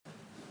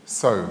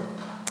So,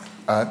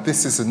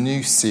 this is a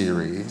new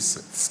series.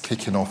 It's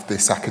kicking off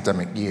this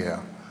academic year.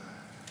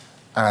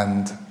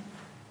 And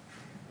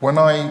when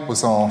I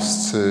was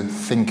asked to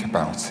think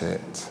about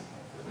it,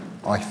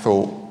 I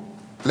thought,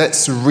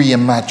 let's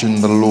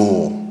reimagine the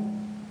law.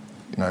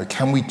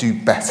 Can we do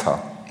better?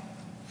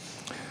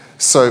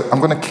 So I'm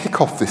going to kick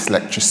off this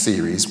lecture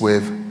series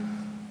with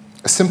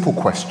a simple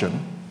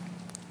question.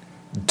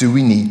 Do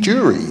we need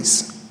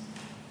juries?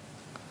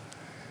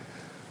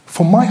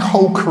 For my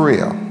whole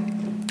career,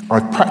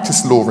 I've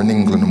practiced law in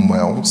England and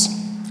Wales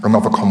and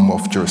other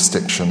Commonwealth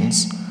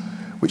jurisdictions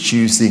which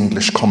use the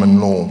English common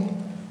law.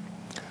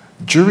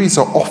 Juries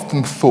are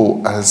often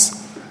thought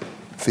as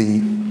the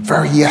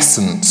very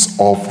essence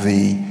of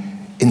the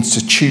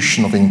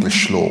institution of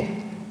English law,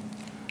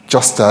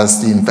 just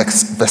as the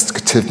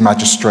investigative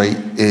magistrate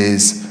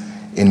is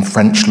in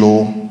French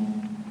law.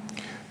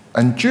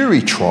 And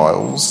jury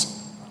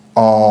trials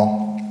are,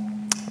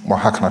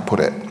 how can I put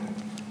it?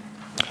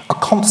 A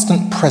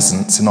constant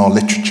presence in our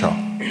literature,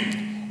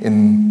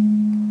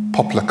 in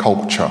popular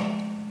culture.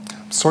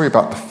 Sorry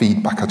about the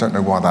feedback, I don't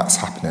know why that's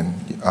happening.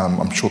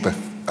 I'm sure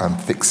they'll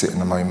fix it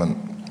in a moment.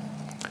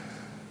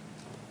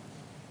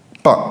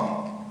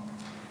 But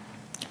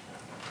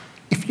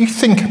if you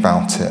think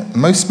about it,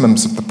 most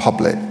members of the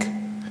public,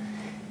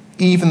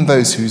 even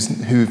those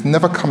who've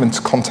never come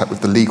into contact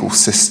with the legal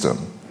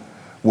system,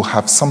 will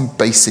have some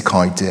basic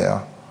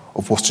idea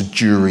of what a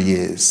jury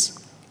is.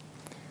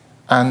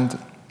 And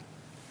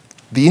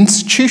the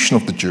institution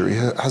of the jury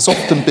has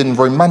often been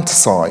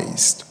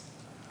romanticised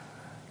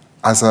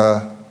as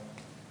a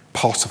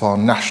part of our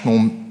national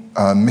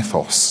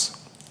mythos.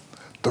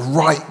 The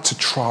right to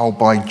trial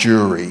by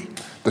jury,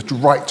 the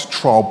right to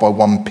trial by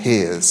one's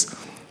peers,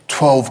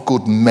 12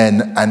 good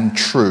men and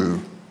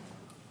true,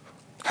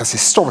 has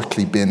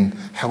historically been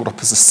held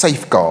up as a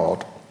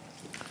safeguard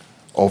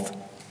of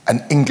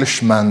an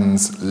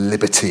Englishman's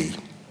liberty.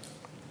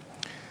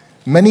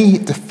 Many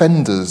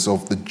defenders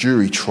of the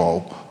jury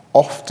trial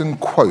often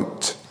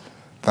quote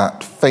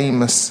those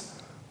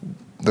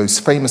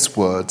famous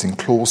words in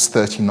Clause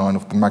 39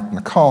 of the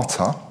Magna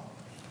Carta.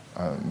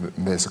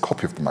 There's a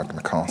copy of the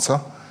Magna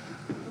Carta.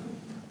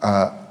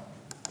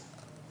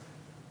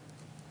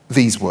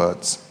 These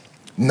words: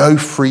 "No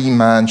free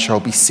man shall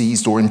be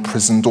seized or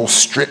imprisoned or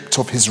stripped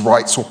of his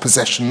rights or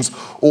possessions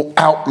or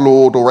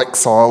outlawed or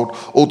exiled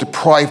or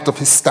deprived of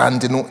his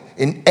standing or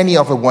in any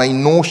other way,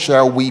 nor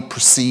shall we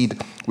proceed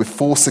with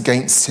force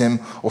against him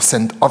or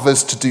send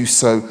others to do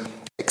so,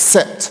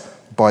 except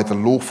by the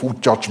lawful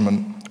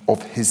judgment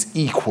of his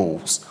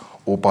equals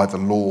or by the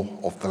law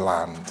of the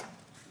land."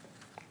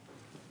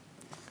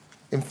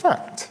 In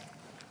fact,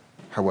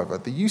 however,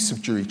 the use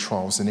of jury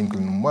trials in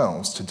England and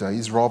Wales today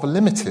is rather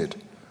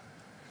limited.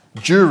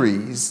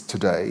 Juries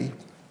today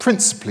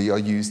principally are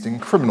used in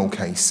criminal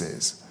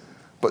cases,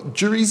 but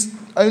juries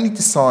only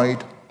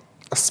decide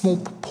a small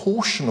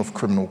proportion of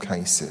criminal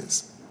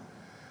cases.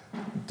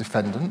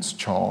 Defendants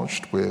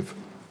charged with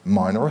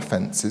minor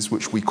offences,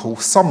 which we call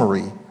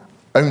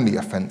summary-only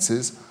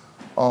offences,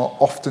 are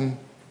often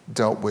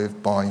dealt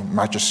with by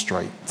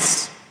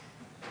magistrates.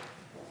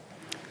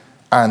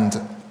 And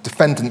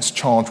defendants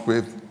charged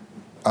with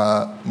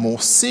more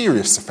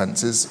serious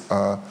offences,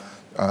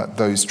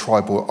 those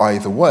triable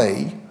either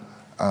way,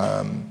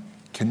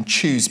 can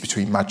choose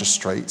between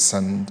magistrates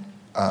and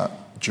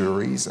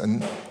juries,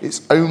 and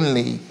it's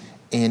only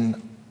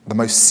in the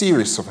most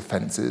serious of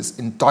offences,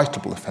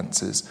 indictable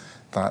offences,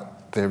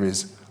 that there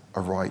is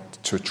a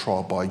right to a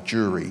trial by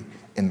jury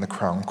in the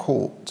Crown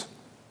Court.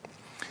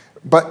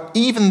 But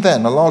even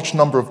then, a large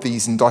number of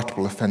these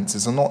indictable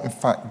offences are not in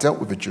fact dealt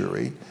with a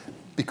jury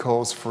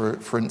because,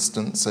 for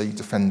instance, a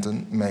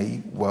defendant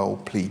may well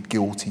plead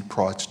guilty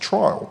prior to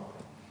trial.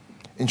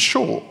 In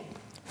short,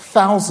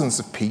 thousands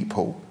of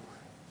people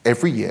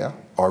every year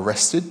are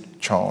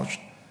arrested, charged,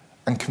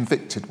 and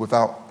convicted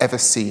without ever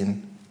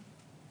seeing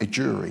a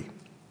jury.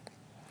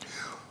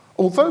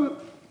 Although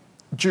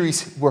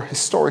juries were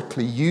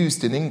historically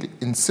used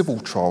in civil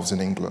trials in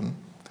England,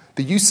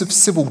 the use of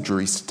civil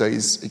juries today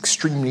is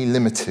extremely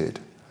limited.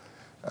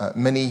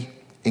 Many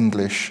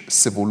English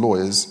civil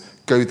lawyers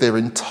go their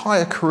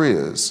entire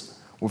careers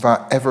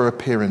without ever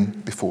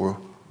appearing before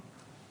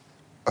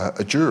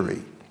a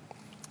jury.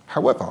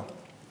 However,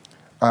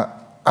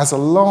 as a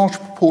large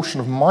proportion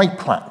of my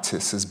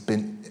practice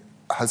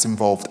has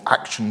involved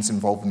actions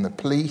involving the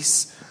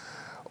police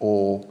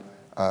or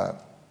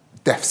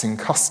deaths in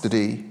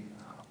custody,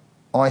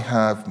 I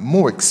have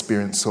more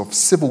experience of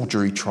civil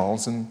jury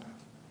trials than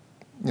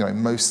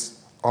most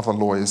other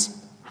lawyers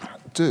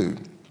do.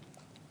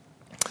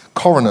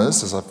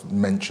 Coroners, as I've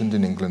mentioned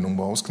in England and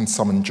Wales, can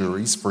summon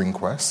juries for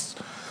inquests.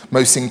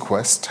 Most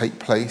inquests take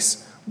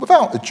place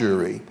without a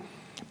jury,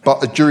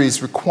 but a jury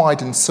is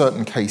required in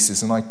certain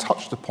cases, and I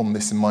touched upon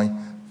this in my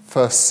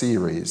first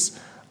series,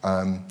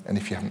 and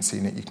if you haven't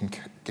seen it, you can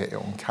get it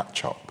on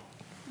catch up.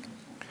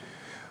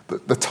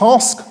 The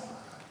task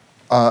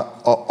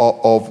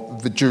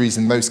of the juries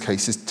in those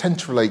cases tend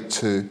to relate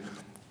to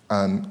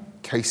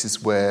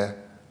cases where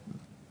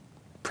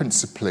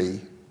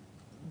principally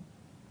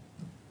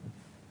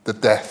the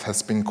death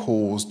has been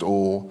caused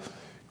or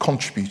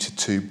contributed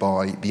to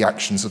by the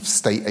actions of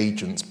state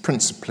agents,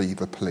 principally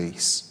the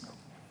police.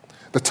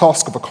 The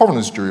task of a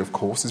coroner's jury, of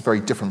course, is very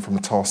different from the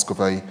task of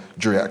a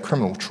jury at a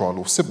criminal trial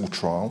or civil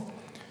trial,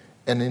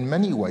 and in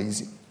many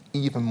ways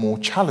even more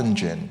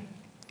challenging.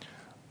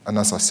 And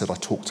as I said, I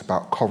talked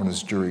about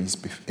coroner's juries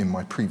in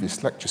my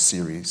previous lecture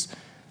series,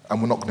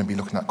 and we're not going to be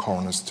looking at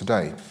coroners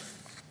today.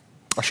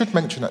 I should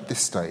mention at this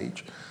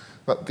stage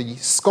that the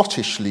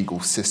Scottish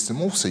legal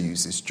system also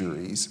uses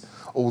juries,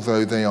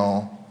 although there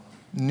are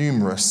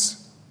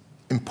numerous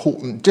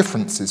important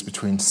differences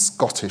between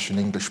Scottish and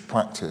English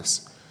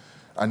practice.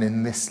 And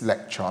in this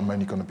lecture, I'm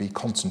only going to be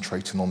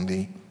concentrating on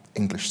the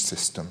English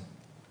system.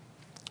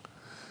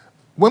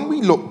 When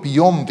we look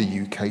beyond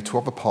the UK to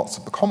other parts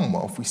of the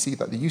Commonwealth, we see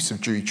that the use of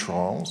jury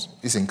trials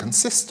is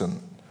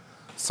inconsistent.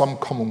 Some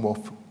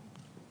Commonwealth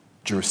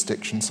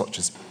jurisdictions, such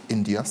as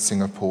India,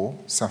 Singapore,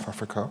 South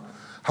Africa,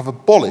 have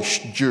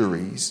abolished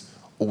juries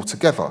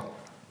altogether.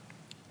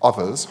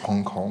 Others,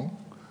 Hong Kong,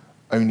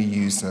 only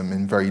use them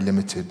in very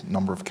limited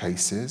number of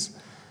cases,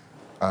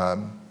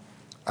 and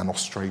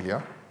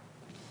Australia.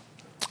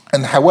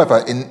 And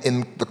however,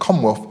 in the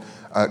Commonwealth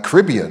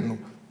Caribbean,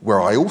 where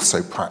I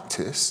also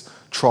practice,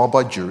 trial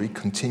by jury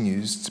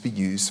continues to be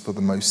used for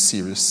the most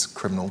serious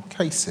criminal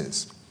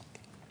cases.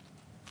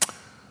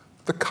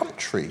 The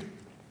country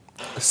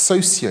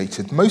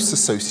most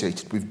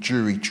associated with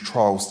jury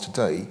trials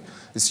today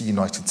is the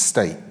United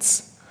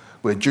States,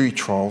 where jury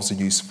trials are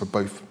used for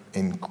both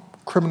in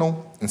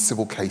criminal and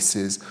civil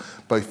cases,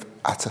 both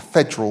at a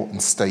federal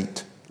and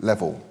state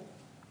level.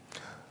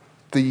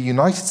 The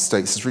United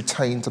States has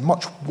retained a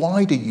much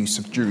wider use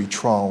of jury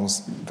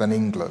trials than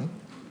England,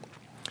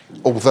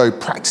 although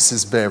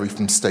practices vary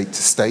from state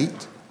to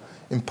state.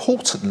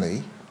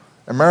 Importantly,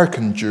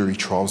 American jury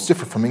trials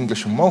differ from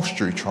English and Welsh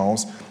jury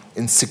trials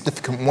in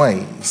significant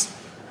ways,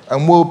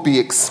 and we'll be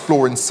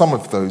exploring some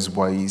of those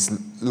ways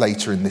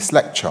later in this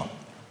lecture.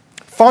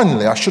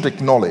 Finally, I should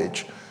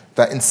acknowledge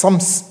that in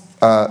some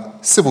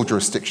civil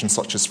jurisdictions,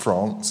 such as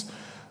France,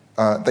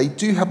 they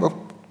do have a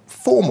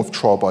form of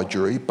trial by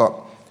jury, but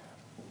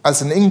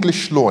as an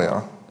English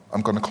lawyer,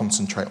 I'm going to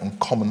concentrate on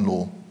common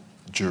law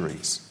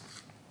juries.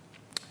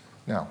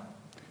 Now,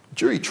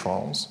 jury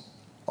trials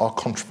are a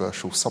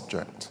controversial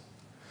subject.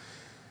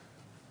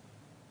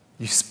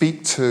 You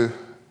speak to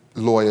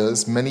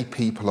lawyers, many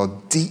people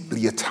are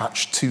deeply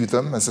attached to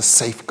them as a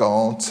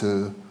safeguard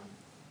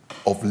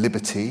of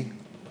liberty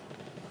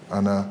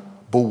and a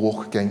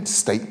bulwark against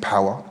state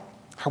power.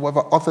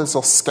 However, others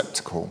are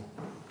sceptical.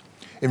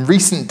 In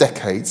recent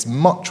decades,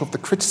 much of the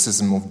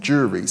criticism of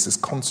juries has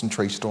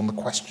concentrated on the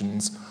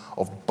questions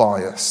of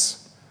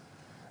bias.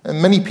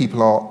 And many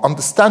people are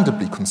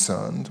understandably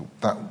concerned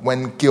that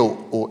when guilt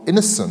or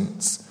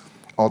innocence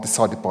are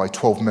decided by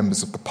 12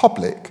 members of the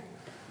public,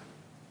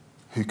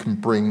 who can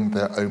bring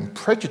their own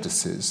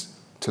prejudices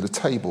to the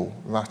table,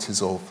 that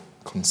is of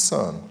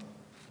concern.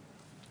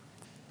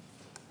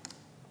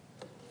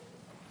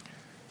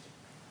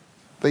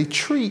 They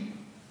treat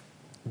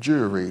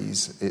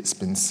juries, it's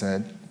been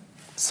said,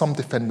 some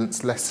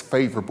defendants less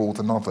favourable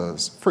than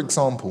others. For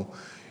example,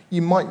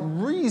 you might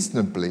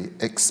reasonably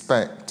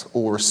expect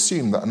or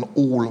assume that an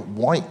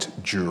all-white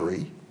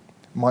jury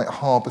might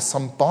harbour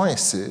some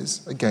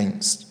biases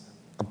against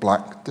a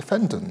black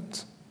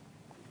defendant.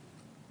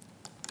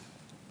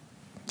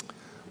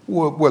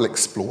 We'll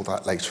explore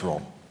that later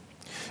on.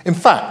 In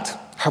fact,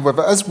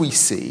 however, as we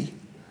see,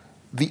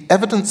 the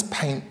evidence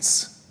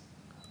paints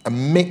a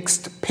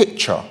mixed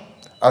picture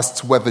as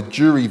to whether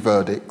jury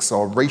verdicts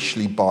are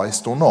racially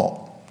biased or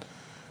not.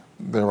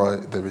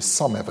 There is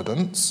some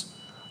evidence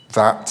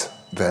that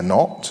they're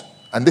not,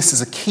 and this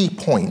is a key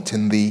point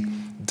in the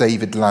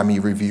David Lammy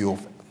review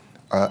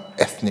of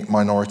ethnic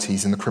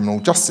minorities in the criminal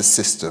justice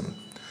system,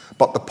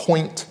 but the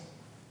point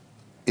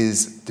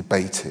is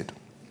debated.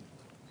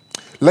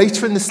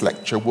 Later in this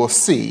lecture,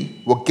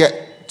 we'll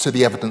get to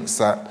the evidence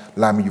that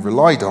Lammy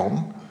relied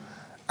on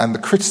and the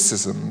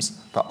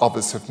criticisms that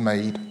others have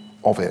made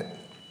of it.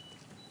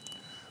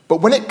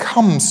 But when it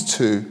comes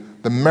to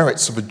the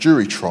merits of a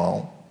jury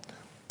trial,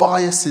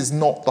 bias is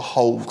not the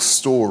whole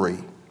story.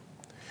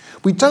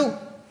 We don't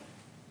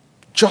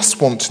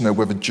just want to know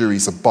whether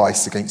juries are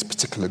biased against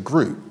particular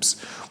groups.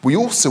 We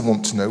also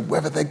want to know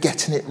whether they're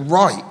getting it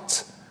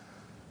right.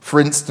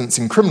 For instance,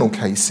 in criminal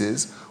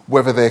cases,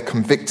 whether they're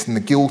convicting the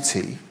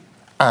guilty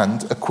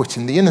and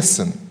acquitting the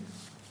innocent.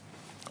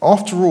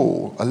 After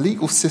all, a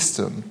legal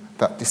system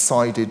that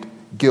decided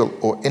guilt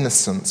or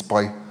innocence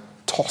by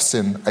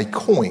tossing a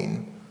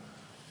coin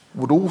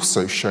would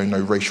also show no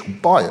racial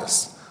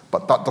bias,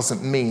 but that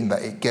doesn't mean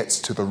that it gets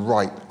to the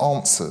right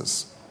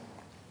answers.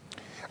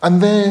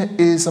 And there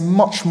is a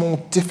much more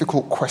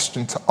difficult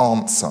question to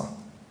answer.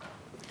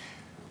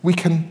 We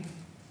can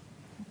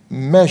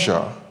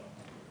measure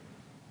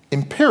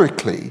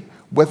empirically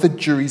whether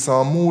juries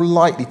are more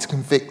likely to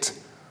convict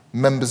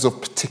members of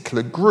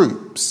particular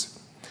groups,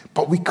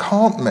 but we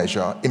can't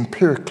measure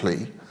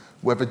empirically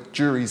whether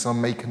juries are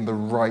making the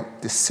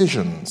right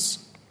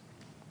decisions.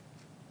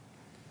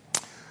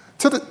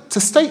 To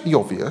state the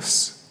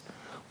obvious,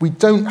 we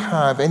don't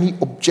have any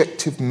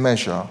objective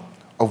measure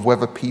of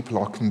whether people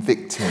are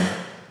convicting,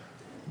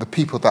 the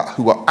people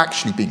who are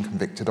actually being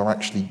convicted are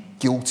actually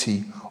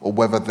guilty, or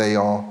whether they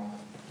are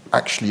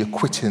actually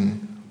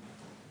acquitting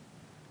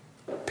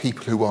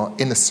people who are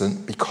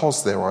innocent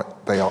because they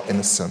are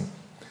innocent.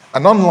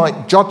 And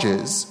unlike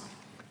judges,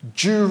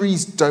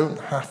 juries don't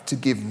have to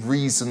give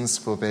reasons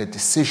for their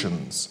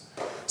decisions,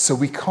 so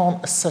we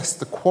can't assess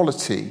the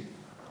quality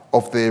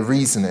of their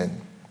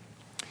reasoning.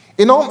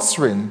 In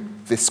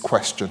answering this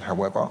question,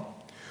 however,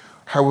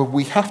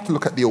 we have to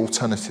look at the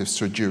alternatives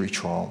to a jury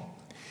trial.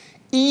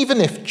 Even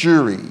if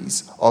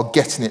juries are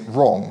getting it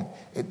wrong,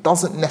 it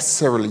doesn't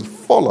necessarily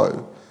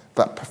follow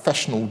that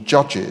professional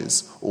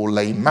judges or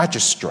lay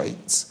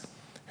magistrates,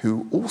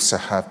 who also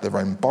have their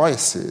own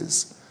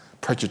biases,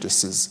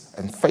 prejudices,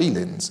 and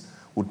failings,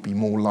 would be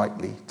more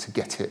likely to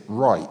get it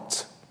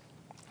right.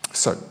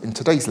 So, in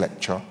today's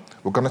lecture,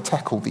 we're going to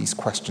tackle these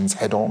questions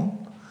head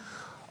on.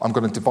 I'm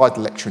going to divide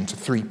the lecture into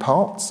 3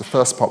 parts. The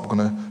first part, we're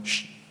going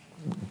to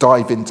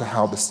dive into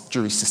how the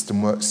jury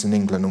system works in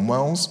England and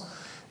Wales.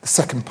 The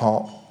second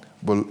part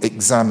will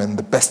examine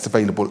the best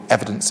available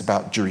evidence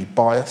about jury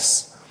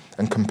bias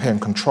and compare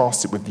and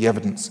contrast it with the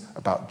evidence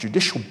about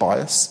judicial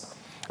bias.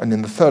 And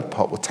in the third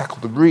part, we'll tackle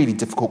the really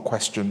difficult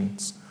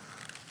questions: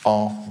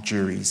 are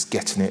juries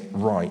getting it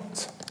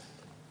right?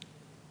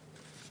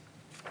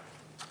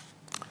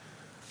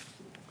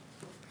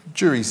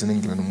 Juries in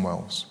England and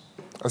Wales.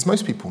 As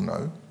most people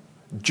know,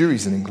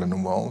 juries in England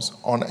and Wales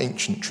are an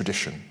ancient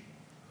tradition.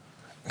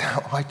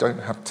 Now, I don't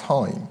have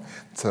time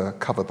to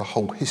cover the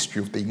whole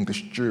history of the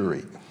English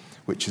jury,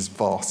 which is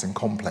vast and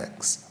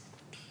complex.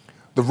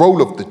 The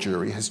role of the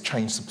jury has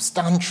changed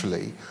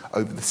substantially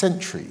over the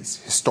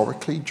centuries.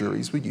 Historically,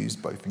 juries were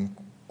used both in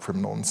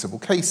criminal and civil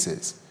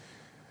cases.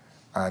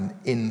 And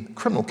in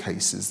criminal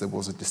cases, there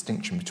was a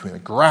distinction between a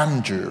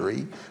grand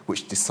jury,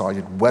 which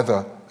decided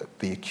whether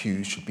the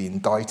accused should be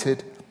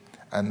indicted,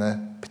 and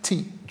the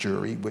petite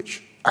jury,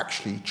 which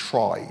actually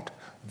tried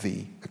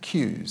the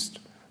accused.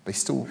 They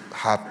still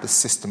have the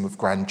system of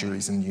grand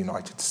juries in the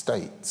United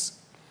States.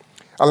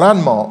 A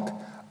landmark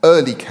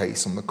early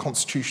case on the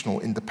constitutional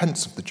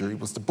independence of the jury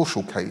was the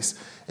Bushell case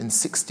in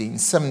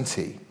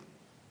 1670.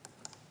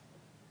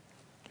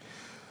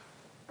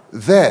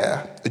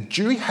 There, a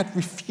jury had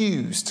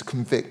refused to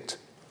convict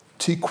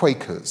 2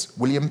 Quakers,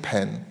 William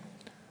Penn,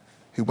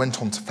 who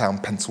went on to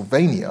found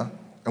Pennsylvania,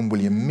 and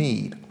William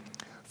Meade,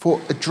 for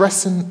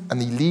addressing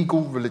an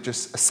illegal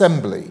religious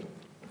assembly.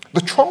 The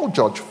trial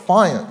judge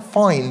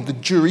fined the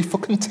jury for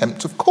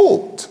contempt of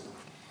court.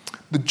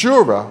 The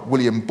juror,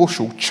 William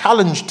Bushell,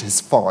 challenged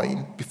his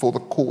fine before the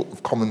Court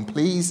of Common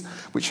Pleas,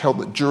 which held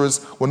that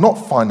jurors were not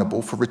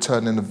finable for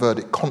returning a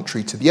verdict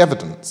contrary to the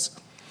evidence.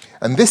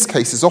 And this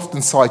case is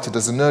often cited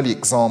as an early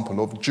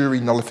example of jury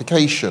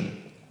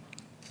nullification,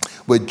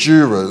 where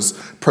jurors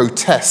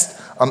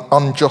protest an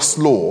unjust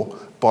law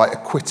by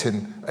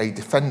acquitting a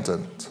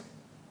defendant.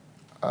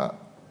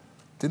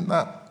 Didn't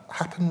that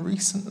happen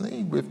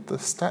recently with the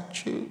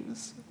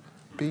statues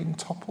being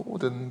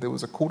toppled, and there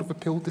was a Court of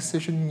Appeal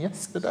decision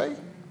yesterday?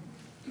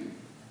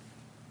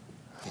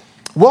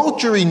 While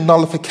jury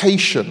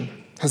nullification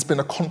has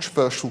been a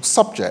controversial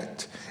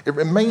subject, it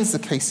remains the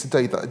case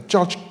today that a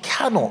judge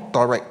cannot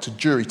direct a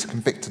jury to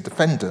convict a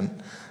defendant,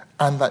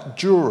 and that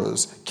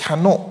jurors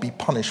cannot be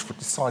punished for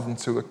deciding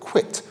to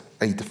acquit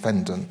a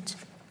defendant,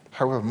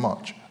 however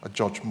much a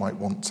judge might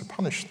want to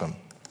punish them.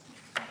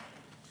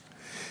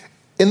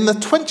 In the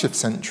 20th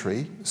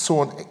century,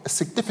 saw a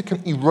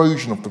significant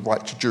erosion of the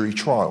right to jury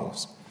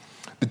trials.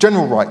 The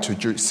general right to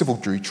a civil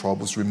jury trial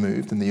was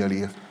removed in the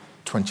early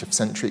 20th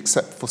century,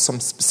 except for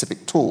some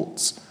specific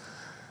torts,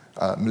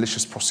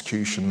 malicious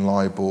prosecution,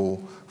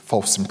 libel,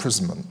 false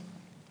imprisonment.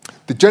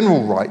 The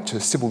general right to a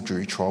civil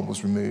jury trial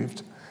was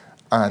removed,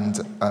 and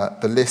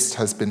the list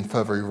has been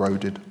further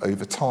eroded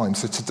over time.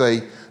 So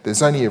today,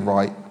 there's only a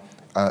right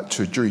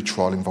to a jury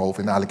trial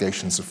involving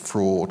allegations of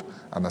fraud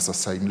and, as I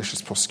say,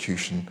 malicious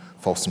prosecution,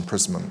 false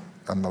imprisonment,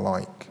 and the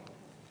like.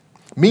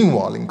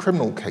 Meanwhile, in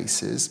criminal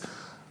cases,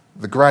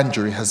 the grand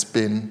jury has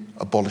been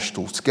abolished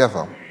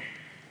altogether.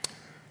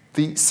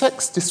 The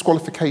Sex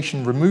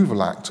Disqualification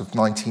Removal Act of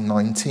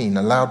 1919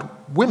 allowed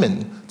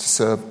women to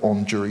serve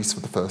on juries for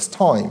the first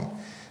time.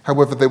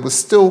 However, there was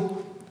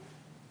still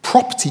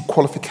property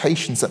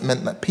qualifications that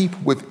meant that people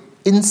with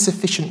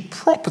insufficient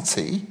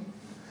property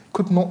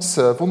could not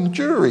serve on the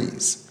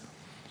juries.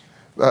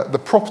 The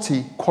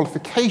Property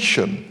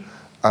Qualification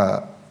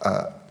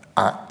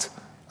Act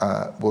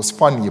was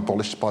finally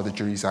abolished by the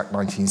Juries Act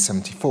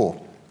 1974.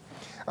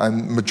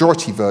 And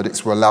majority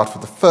verdicts were allowed for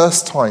the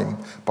first time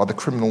by the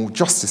Criminal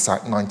Justice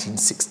Act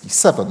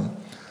 1967,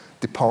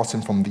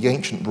 departing from the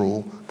ancient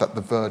rule that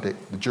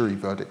the jury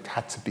verdict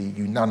had to be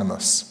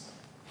unanimous.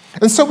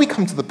 And so we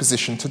come to the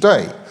position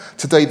today.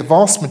 Today, the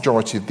vast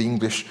majority of the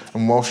English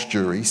and Welsh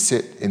juries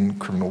sit in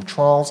criminal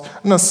trials,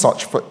 and as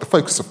such, the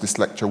focus of this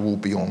lecture will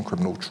be on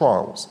criminal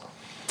trials.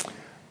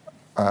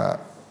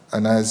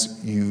 And as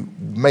you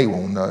may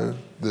well know,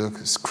 the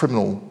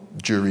criminal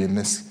jury in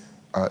this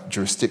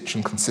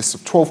jurisdiction consists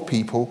of 12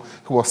 people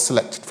who are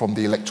selected from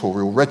the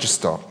electoral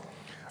register.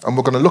 And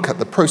we're going to look at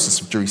the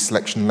process of jury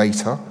selection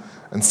later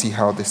and see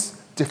how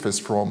this differs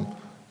from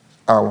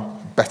our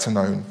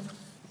better-known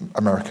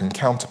American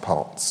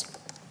counterparts.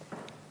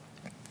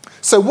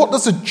 So what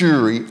does a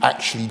jury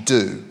actually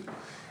do?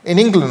 In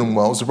England and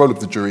Wales, the role of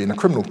the jury in a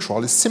criminal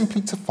trial is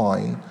simply to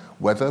find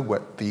whether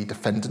the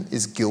defendant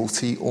is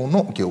guilty or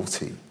not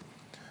guilty.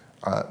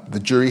 The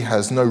jury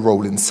has no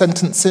role in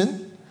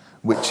sentencing,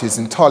 which is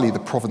entirely the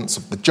province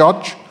of the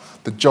judge.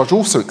 The judge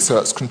also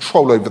exerts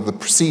control over the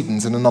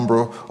proceedings in a number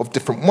of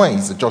different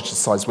ways. The judge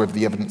decides whether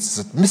the evidence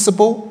is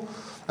admissible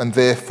and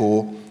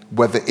therefore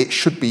whether it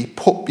should be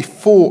put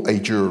before a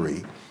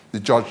jury. The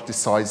judge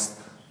decides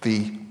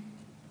the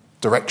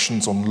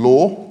directions on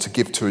law to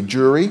give to a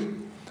jury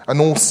and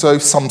also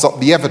sums up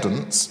the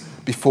evidence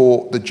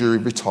before the jury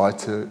retire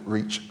to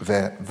reach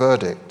their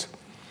verdict.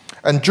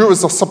 And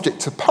jurors are subject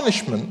to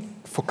punishment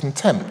for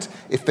contempt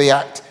if they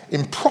act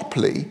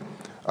improperly,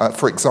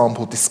 for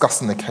example,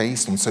 discussing the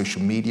case on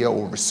social media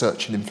or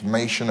researching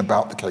information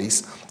about the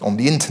case on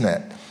the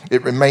internet.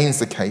 It remains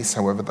the case,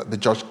 however, that the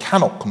judge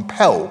cannot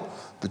compel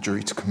the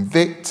jury to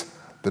convict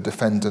the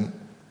defendant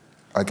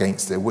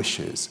against their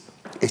wishes.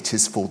 It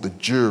is for the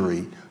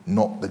jury,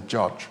 not the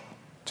judge,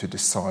 to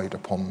decide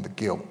upon the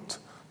guilt.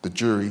 The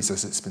juries,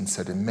 as it's been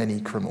said in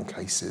many criminal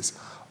cases,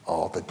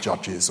 are the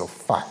judges of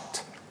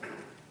fact.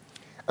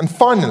 And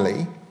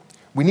finally,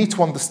 we need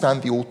to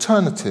understand the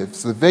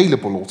alternatives, the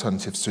available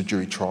alternatives to a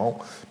jury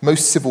trial.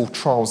 Most civil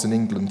trials in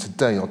England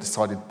today are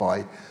decided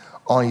by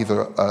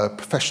either a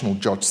professional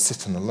judge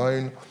sitting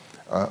alone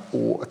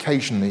or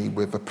occasionally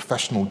with a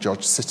professional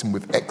judge sitting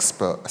with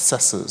expert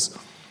assessors.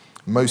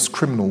 Most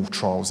criminal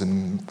trials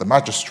in the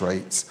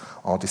magistrates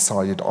are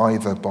decided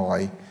either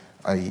by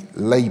a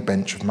lay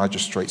bench of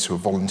magistrates who are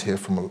volunteer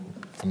from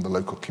the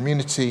local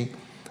community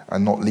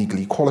and not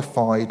legally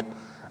qualified,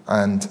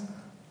 and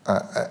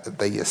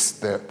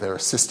they're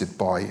assisted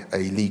by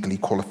a legally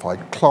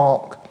qualified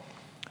clerk.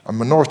 A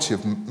minority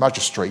of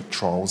magistrate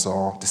trials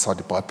are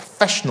decided by a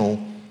professional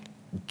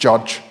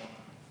judge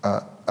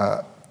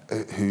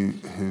who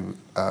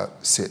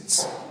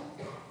sits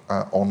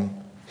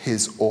on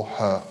his or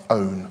her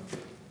own.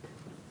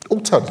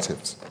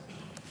 Alternatives.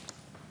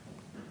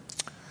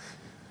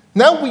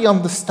 Now we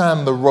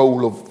understand the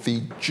role of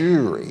the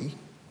jury,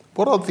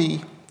 what are the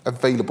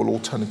available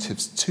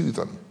alternatives to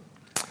them?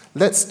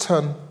 Let's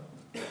turn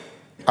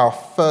our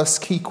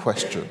first key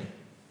question.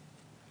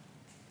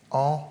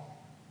 Are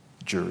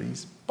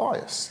juries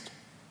biased?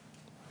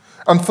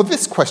 And for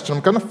this question,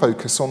 I'm going to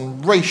focus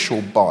on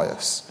racial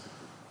bias,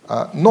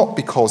 not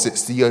because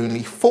it's the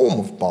only form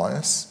of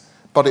bias,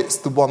 but it's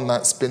the one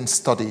that's been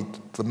studied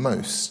the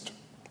most.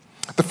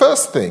 The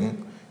first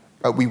thing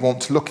we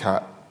want to look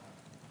at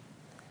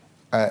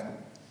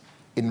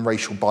in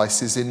racial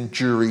bias is in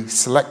jury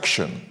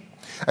selection.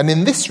 And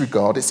in this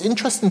regard, it's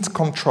interesting to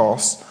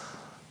contrast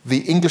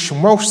the English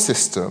and Welsh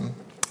system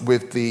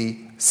with the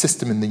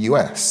system in the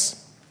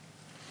US.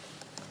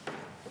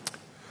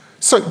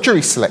 So,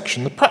 jury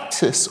selection, the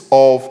practice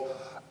of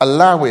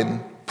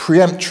allowing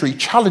preemptory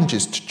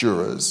challenges to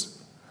jurors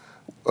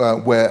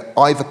where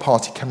either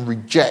party can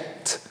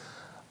reject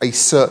a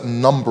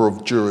certain number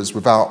of jurors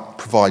without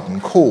providing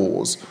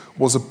cause,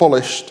 was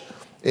abolished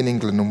in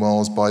England and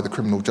Wales by the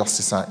Criminal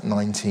Justice Act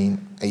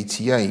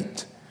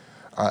 1988.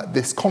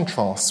 This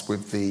contrasts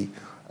with the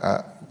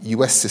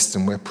US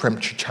system where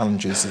preemptory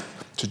challenges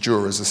to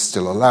jurors are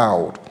still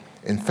allowed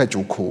in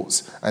federal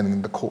courts and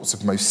in the courts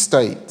of most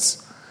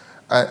states.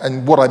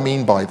 And what I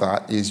mean by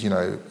that is,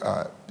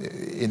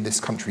 in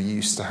this country you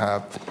used to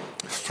have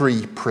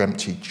 3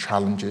 preemptory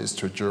challenges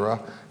to a juror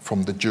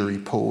from the jury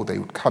pool. They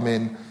would come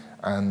in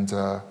and,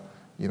 I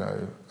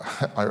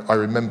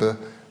remember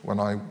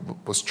when I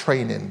was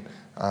training,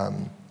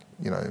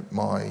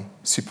 my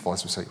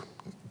supervisor would say,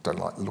 don't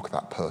like the look of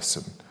that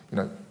person.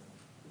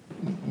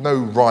 No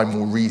rhyme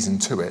or reason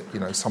to it.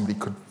 Somebody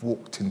could have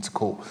walked into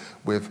court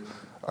with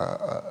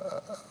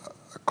a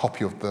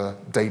copy of the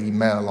Daily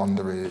Mail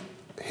under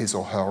his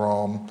or her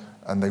arm,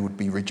 and they would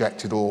be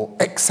rejected or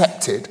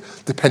accepted,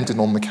 depending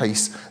on the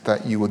case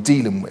that you were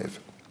dealing with.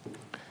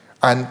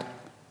 And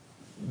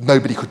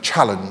nobody could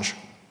challenge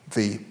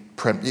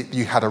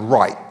you had a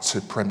right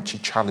to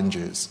preemptory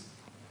challenges.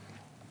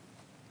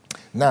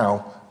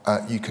 Now,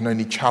 you can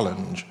only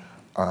challenge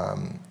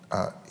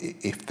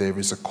if there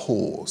is a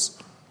cause.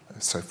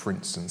 So, for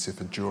instance, if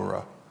a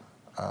juror,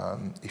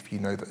 if you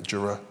know that a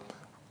juror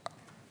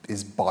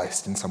is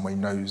biased in some way,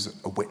 knows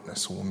a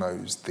witness or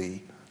knows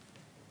the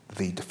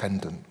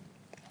defendant.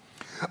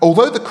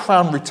 Although the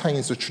Crown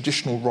retains the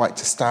traditional right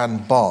to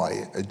stand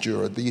by a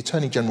juror, the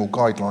Attorney General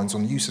guidelines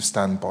on the use of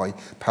standby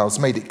powers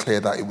made it clear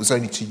that it was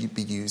only to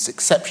be used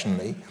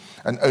exceptionally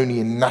and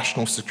only in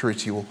national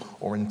security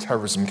or in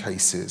terrorism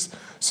cases,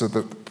 so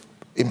that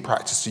in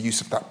practice the use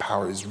of that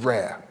power is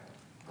rare.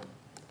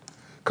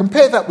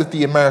 Compare that with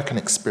the American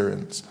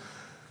experience.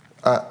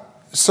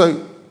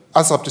 So,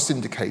 as I've just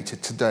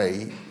indicated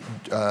today,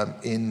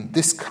 in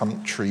this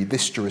country,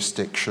 this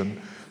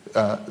jurisdiction,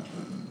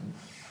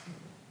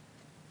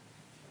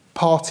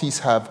 parties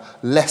have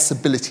less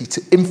ability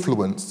to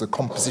influence the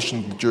composition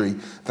of the jury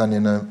than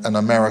in an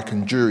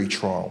American jury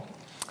trial.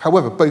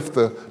 However, both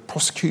the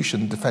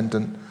prosecution and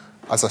defendant,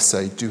 as I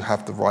say, do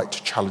have the right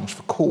to challenge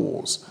for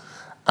cause,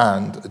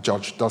 and a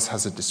judge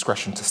has a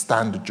discretion to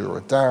stand a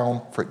juror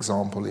down, for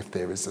example, if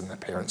there is an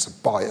appearance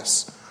of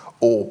bias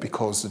or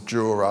because the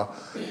juror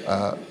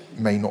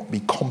may not be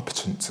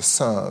competent to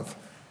serve.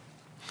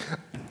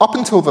 Up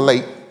until the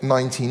late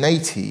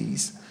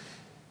 1980s,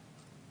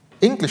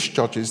 English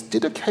judges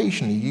did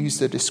occasionally use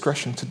their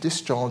discretion to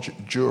discharge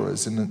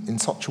jurors in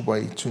such a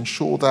way to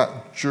ensure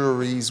that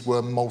juries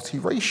were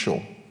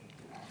multiracial.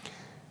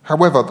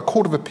 However, the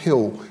Court of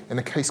Appeal, in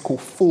a case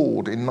called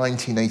Ford in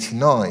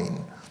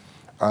 1989,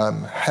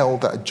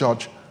 held that a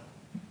judge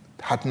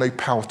had no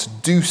power to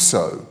do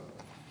so.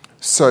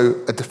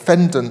 So a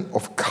defendant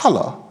of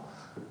colour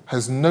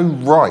has no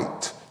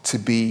right to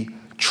be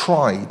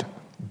tried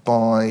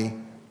by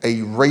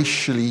a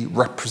racially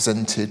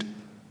represented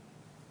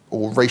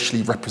or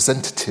racially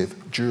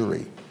representative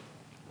jury.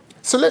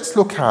 So let's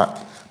look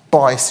at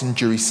bias in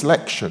jury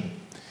selection.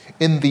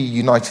 In the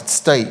United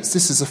States,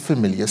 this is a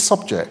familiar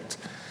subject.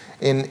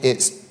 In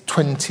its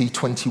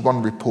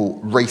 2021 report,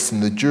 Race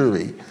in the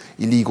Jury,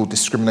 Illegal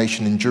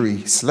Discrimination in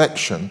Jury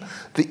Selection,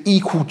 the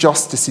Equal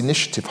Justice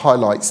Initiative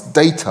highlights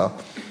data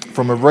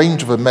from a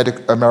range of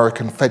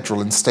American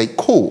federal and state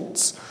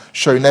courts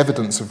showing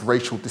evidence of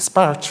racial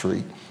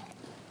disparity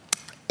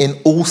in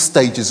all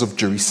stages of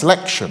jury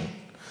selection.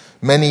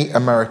 Many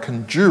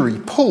American jury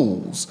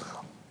pools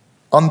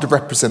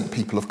underrepresent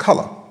people of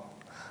colour,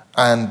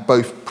 and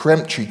both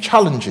peremptory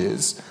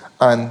challenges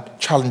and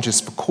challenges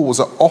for cause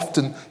are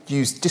often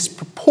used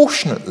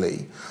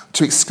disproportionately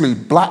to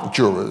exclude black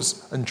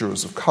jurors and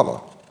jurors of colour.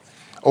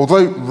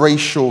 Although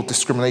racial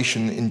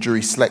discrimination in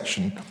jury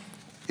selection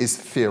is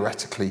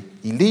theoretically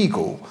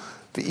illegal,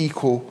 the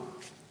Equal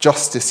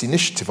Justice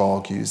Initiative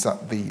argues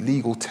that the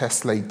legal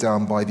tests laid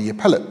down by the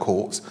appellate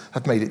courts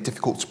have made it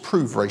difficult to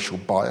prove racial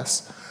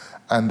bias,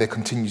 and there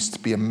continues to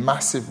be a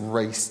massive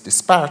race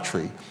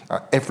disparity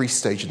at every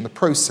stage in the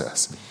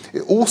process.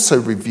 It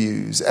also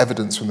reviews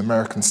evidence from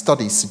American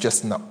studies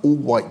suggesting that all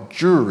white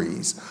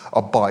juries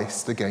are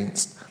biased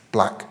against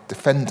black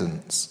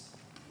defendants.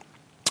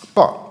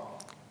 But,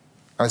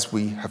 as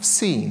we have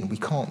seen, we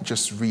can't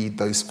just read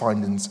those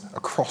findings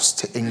across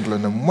to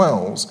England and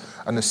Wales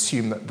and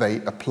assume that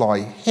they apply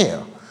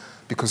here,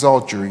 because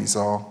our juries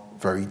are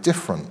very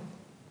different.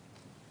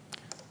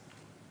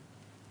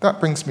 That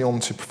brings me on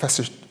to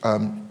Professor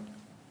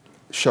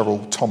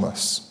Cheryl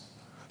Thomas.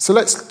 So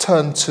let's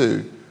turn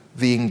to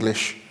the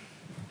English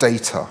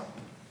data.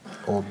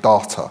 We're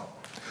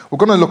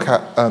going to look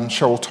at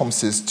Cheryl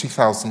Thomas's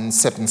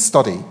 2007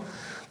 study,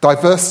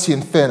 Diversity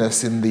and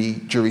Fairness in the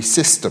Jury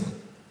System.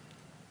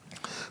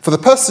 For the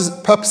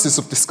purposes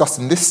of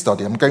discussing this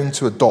study, I'm going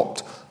to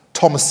adopt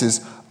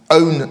Thomas's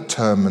own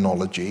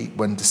terminology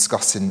when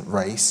discussing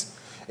race,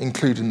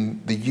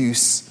 including the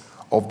use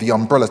of the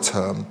umbrella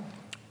term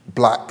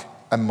black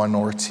and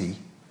minority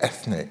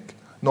ethnic.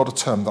 Not a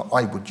term that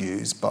I would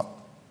use, but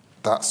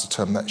that's the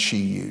term that she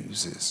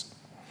uses,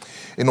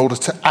 in order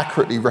to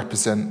accurately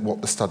represent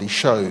what the study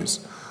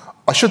shows.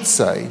 I should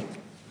say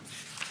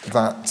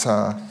that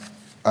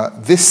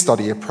this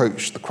study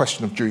approached the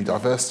question of jury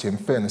diversity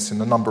and fairness in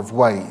a number of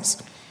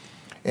ways.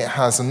 It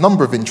has a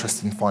number of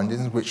interesting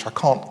findings, which I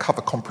can't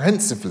cover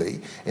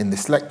comprehensively in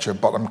this lecture,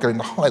 but I'm going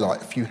to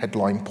highlight a few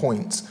headline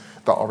points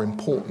that are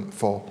important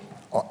for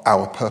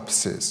our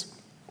purposes.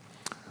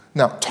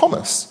 Now,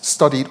 Thomas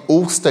studied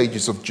all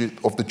stages of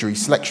the jury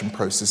selection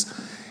process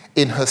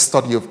in her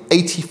study of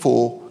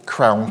 84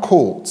 Crown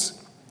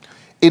courts.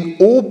 In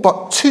all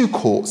but 2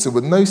 courts, there were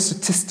no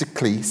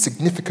statistically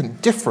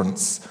significant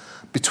difference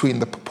between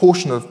the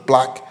proportion of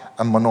black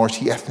and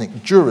minority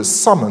ethnic jurors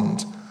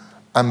summoned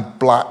and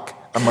black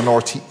and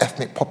minority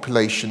ethnic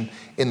population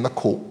in the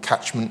court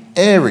catchment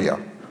area.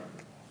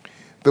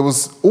 There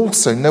was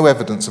also no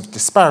evidence of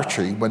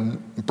disparity when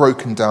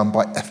broken down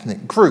by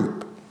ethnic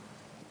group.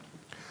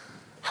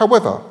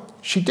 However,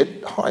 she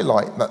did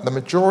highlight that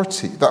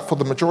for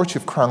the majority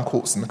of Crown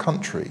courts in the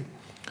country,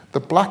 the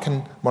black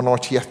and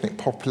minority ethnic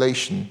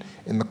population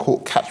in the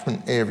court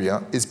catchment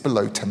area is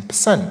below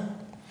 10%,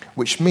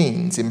 which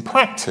means, in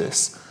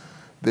practice,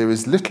 there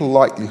is little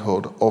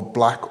likelihood of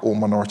black or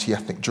minority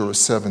ethnic jurors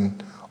serving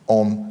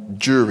on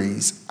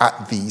juries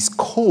at these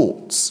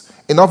courts.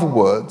 In other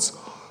words,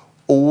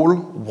 all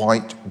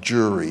white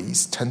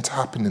juries tend to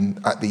happen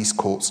at these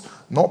courts,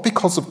 not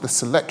because the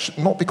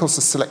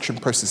selection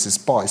process is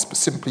biased, but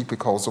simply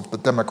because of the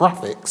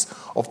demographics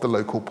of the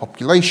local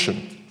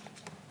population.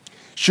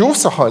 She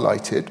also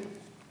highlighted,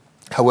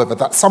 however,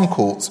 that some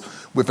courts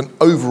with an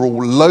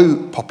overall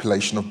low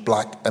population of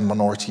black and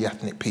minority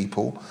ethnic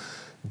people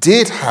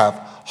did have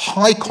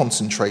high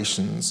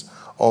concentrations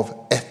of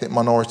ethnic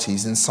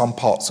minorities in some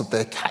parts of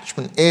their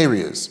catchment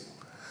areas.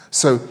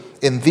 So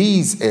in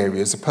these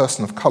areas, a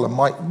person of colour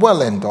might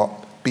well end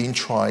up being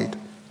tried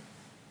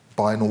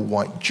by an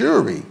all-white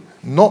jury,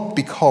 not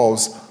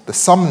because the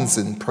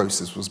summoning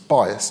process was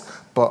biased,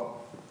 but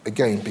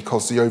again,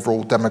 because the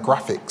overall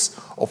demographics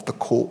of the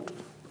court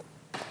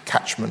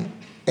catchment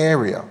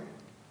area.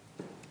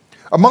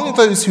 Among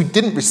those who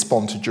didn't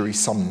respond to jury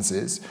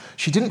summonses,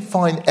 she didn't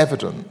find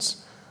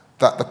evidence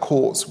that the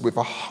courts with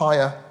a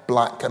higher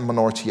black and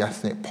minority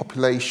ethnic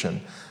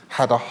population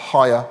had a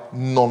higher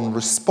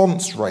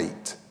non-response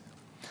rate.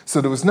 So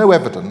there was no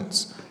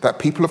evidence that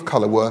people of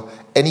colour were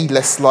any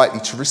less likely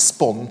to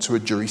respond to a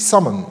jury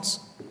summons.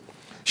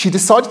 She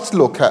decided to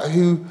look at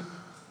who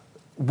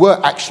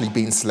were actually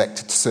being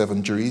selected to serve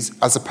on juries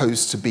as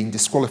opposed to being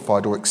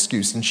disqualified or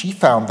excused, and she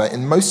found that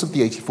in most of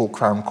the 84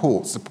 Crown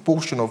courts, the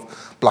proportion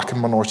of black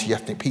and minority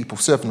ethnic people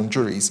serving on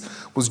juries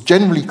was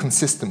generally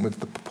consistent with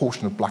the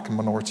proportion of black and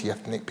minority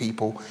ethnic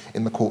people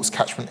in the court's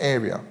catchment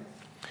area.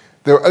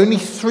 There are only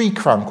 3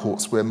 Crown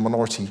courts where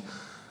minority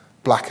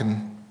black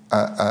and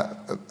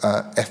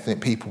ethnic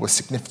people were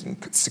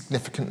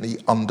significantly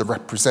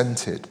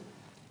underrepresented.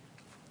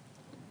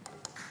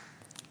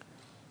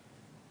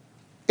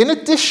 In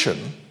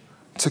addition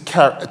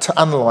to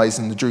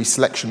analysing the jury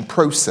selection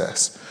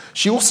process,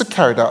 she also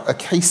carried out a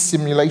case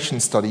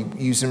simulation study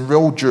using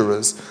real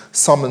jurors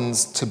summoned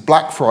to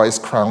Blackfriars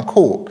Crown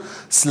Court,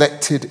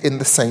 selected in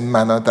the same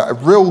manner that a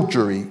real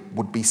jury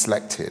would be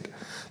selected.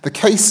 The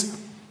case,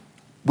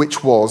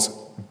 which was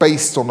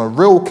based on a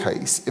real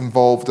case,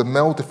 involved a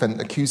male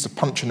defendant accused of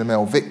punching a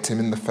male victim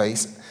in the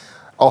face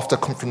after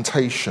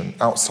confrontation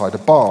outside a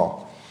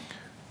bar.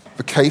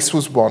 The case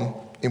was one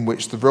in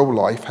which the real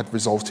life had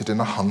resulted in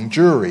a hung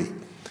jury.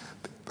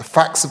 The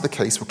facts of the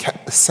case were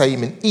kept the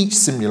same in each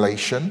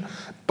simulation,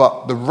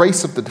 but the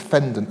race of the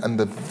defendant and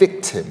the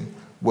victim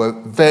were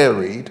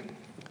varied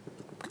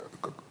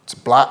to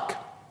black,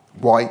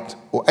 white,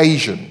 or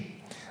Asian.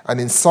 And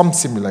in some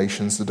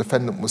simulations, the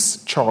defendant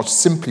was charged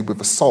simply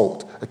with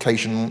assault,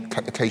 occasioning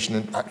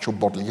actual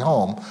bodily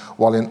harm,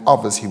 while in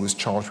others he was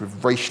charged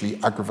with racially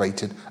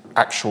aggravated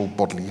actual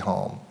bodily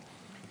harm.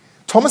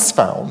 Thomas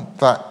found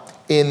that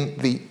in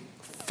the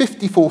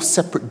 54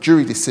 separate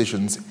jury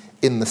decisions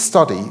in the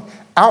study,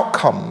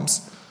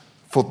 outcomes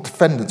for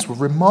defendants were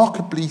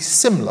remarkably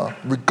similar,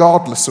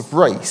 regardless of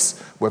race,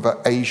 whether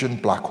Asian,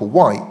 black, or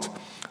white.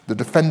 The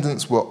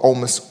defendants were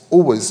almost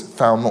always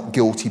found not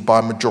guilty by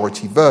a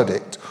majority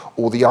verdict,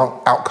 or the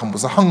outcome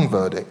was a hung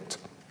verdict.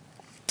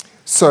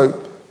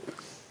 So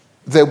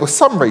there were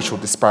some racial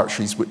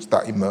disparities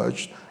that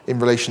emerged in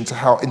relation to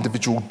how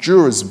individual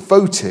jurors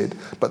voted,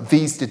 but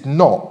these did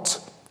not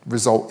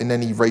result in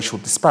any racial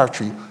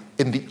disparity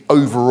in the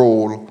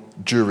overall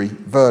jury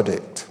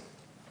verdict.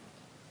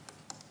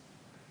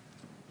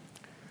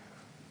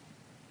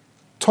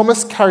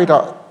 Thomas carried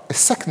out a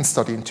second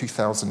study in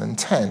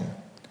 2010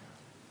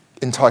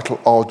 entitled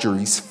Are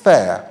Juries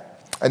Fair?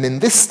 And in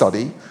this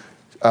study,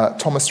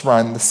 Thomas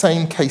ran the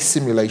same case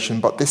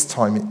simulation, but this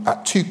time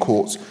at 2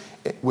 courts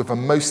with a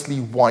mostly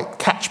white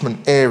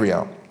catchment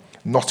area,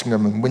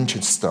 Nottingham and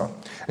Winchester.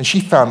 And she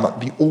found that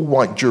the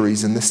all-white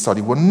juries in this study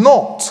were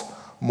not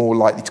more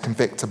likely to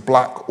convict a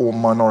black or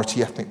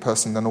minority ethnic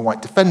person than a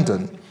white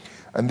defendant.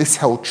 And this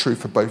held true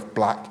for both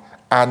black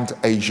and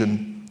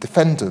Asian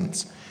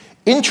defendants.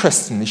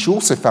 Interestingly, she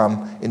also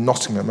found in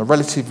Nottingham, a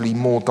relatively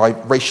more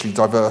racially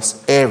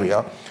diverse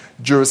area,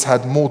 jurors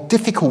had more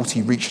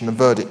difficulty reaching a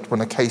verdict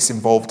when a case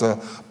involved a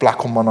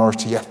black or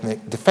minority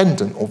ethnic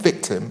defendant or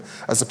victim,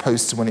 as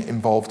opposed to when it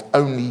involved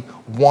only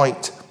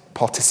white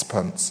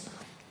participants.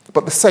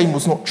 But the same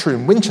was not true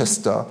in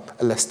Winchester,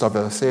 a less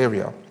diverse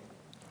area.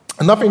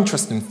 Another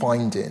interesting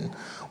finding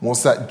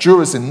was that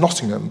jurors in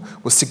Nottingham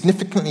were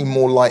significantly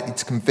more likely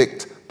to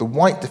convict the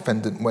white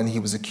defendant when he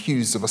was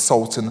accused of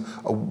assaulting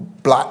a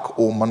black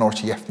or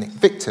minority ethnic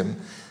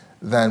victim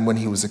than when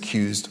he was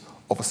accused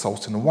of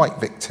assaulting a white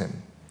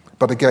victim.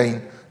 But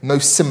again, no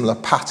similar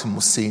pattern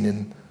was seen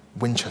in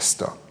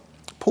Winchester.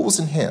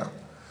 Pausing here,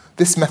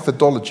 this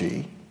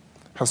methodology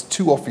has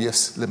 2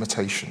 obvious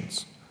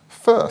limitations.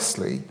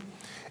 Firstly,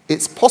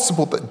 it's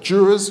possible that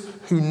jurors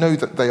who know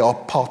that they are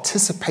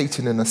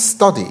participating in a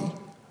study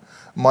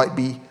might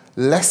be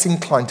less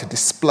inclined to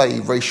display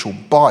racial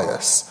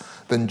bias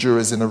than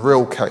jurors in a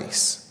real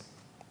case,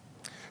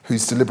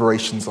 whose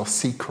deliberations are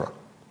secret.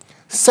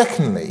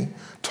 Secondly,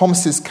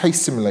 Thomas's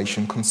case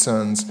simulation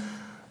concerns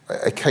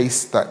a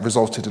case that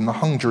resulted in a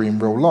hung jury in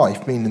real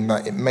life, meaning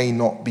that it may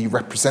not be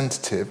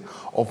representative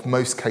of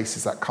most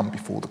cases that come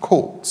before the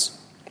courts.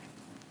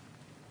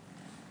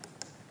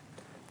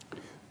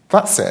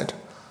 That said,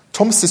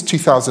 Thomas's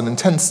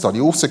 2010 study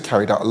also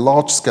carried out a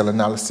large-scale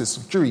analysis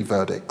of jury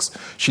verdicts.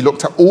 She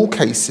looked at all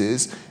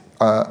cases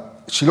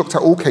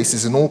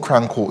in all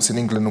Crown courts in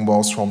England and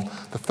Wales from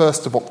the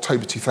 1st of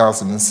October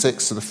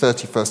 2006 to the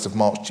 31st of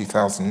March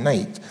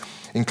 2008,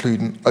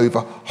 including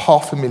over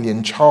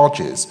 500,000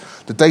 charges.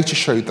 The data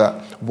showed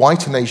that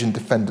white and Asian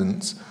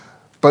defendants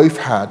both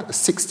had a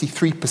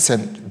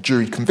 63%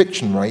 jury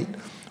conviction rate,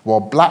 while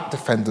black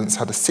defendants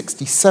had a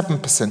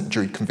 67%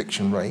 jury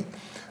conviction rate.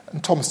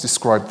 And Thomas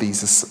described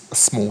these as a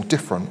small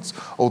difference,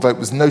 although it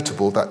was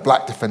notable that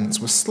black defendants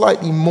were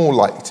slightly more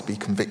likely to be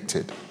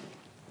convicted.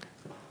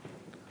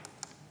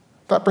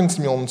 That brings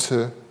me on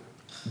to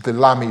the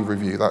Lammy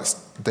Review, that's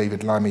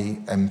David Lammy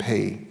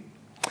MP.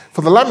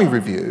 For the Lammy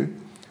Review,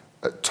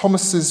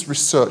 Thomas's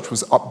research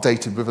was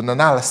updated with an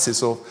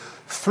analysis of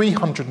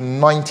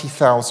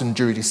 390,000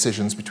 jury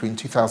decisions between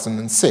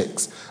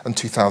 2006 and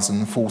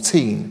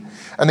 2014.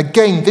 And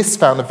again, this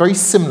found a very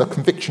similar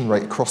conviction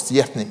rate across the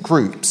ethnic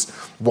groups.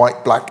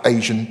 White, black,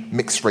 Asian,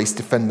 mixed race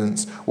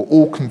defendants were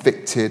all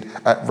convicted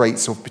at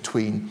rates of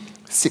between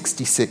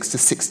 66 to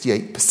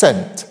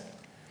 68%.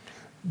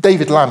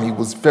 David Lammy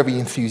was very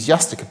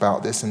enthusiastic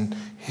about this, and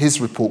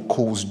his report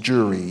calls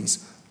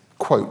juries,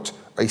 quote,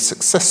 a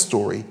success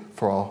story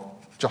for our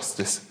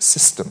justice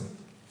system.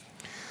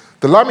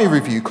 The Lammy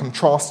Review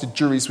contrasted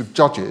juries with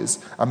judges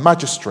and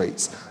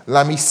magistrates.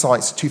 Lammy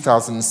cites a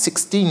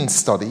 2016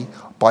 study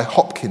by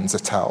Hopkins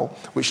et al.,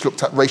 which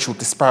looked at racial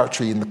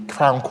disparity in the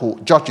Crown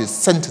Court judges'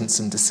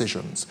 sentencing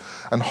decisions.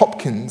 And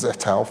Hopkins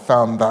et al.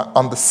 Found that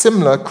under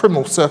similar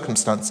criminal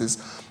circumstances,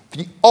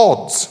 the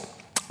odds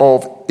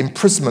of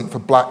imprisonment for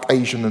black,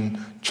 Asian, and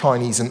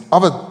Chinese and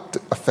other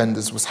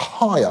offenders was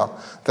higher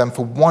than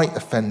for white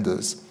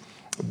offenders.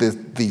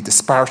 The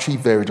disparity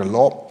varied a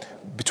lot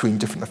between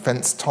different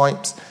offence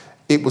types.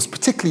 It was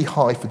particularly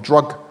high for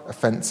drug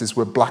offences,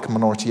 where black and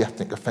minority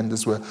ethnic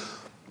offenders were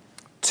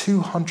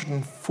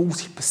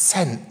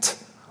 240%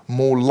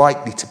 more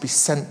likely to be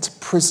sent to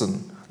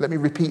prison. Let me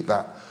repeat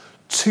that.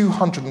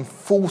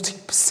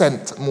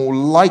 240% more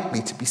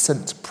likely to be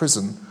sent to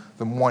prison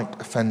than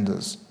white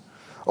offenders.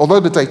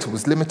 Although the data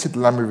was limited, the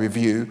Lammy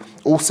Review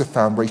also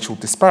found racial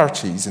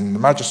disparities in the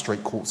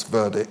magistrate court's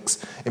verdicts.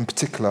 In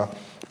particular,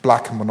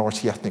 black and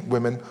minority ethnic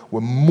women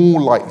were more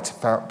likely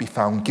to be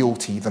found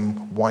guilty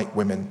than white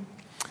women.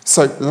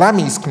 So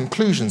Lammy's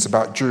conclusions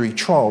about jury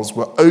trials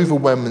were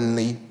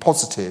overwhelmingly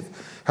positive.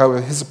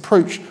 However, his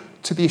approach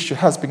to the issue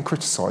has been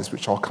criticised,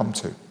 which I'll come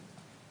to.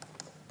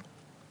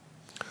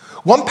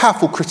 One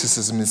powerful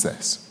criticism is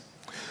this.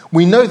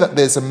 We know that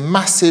there's a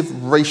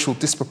massive racial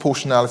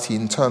disproportionality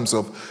in terms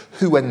of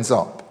who ends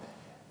up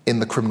in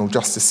the criminal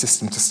justice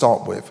system to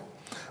start with.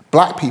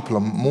 Black people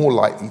are more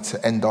likely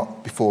to end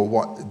up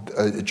before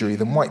a jury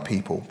than white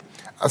people,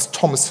 as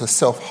Thomas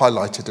herself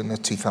highlighted in a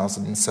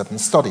 2007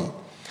 study.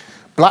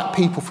 Black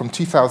people from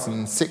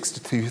 2006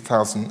 to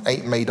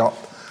 2008 made up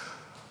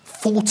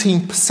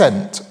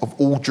 14% of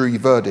all jury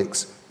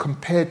verdicts,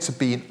 compared to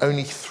being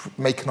only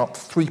making up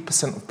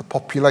 3% of the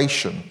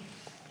population.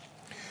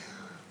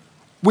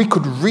 We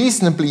could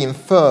reasonably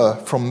infer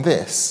from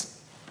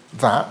this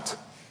that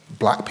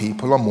black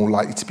people are more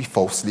likely to be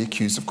falsely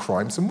accused of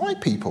crimes than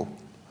white people.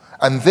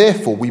 And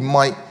therefore, we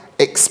might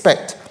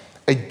expect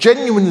a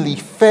genuinely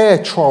fair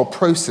trial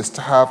process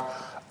to have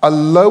a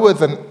lower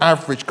than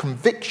average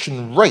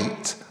conviction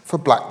rate for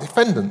black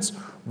defendants,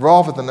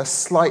 rather than a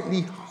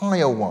slightly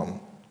higher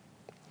one.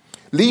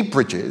 Lee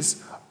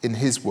Bridges, in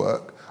his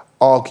work,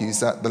 argues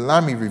that the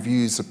Lammy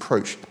Review's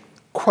approach,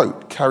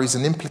 quote, carries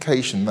an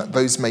implication that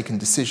those making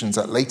decisions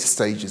at later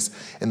stages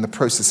in the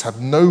process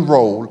have no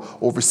role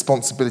or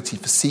responsibility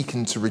for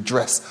seeking to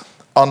redress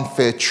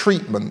unfair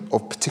treatment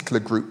of particular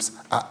groups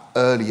at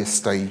earlier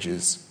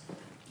stages.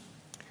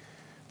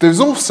 There is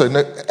also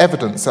no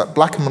evidence that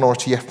black and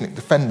minority ethnic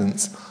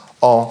defendants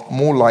are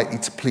more likely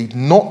to plead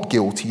not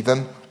guilty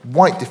than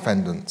white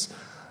defendants,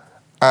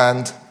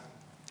 and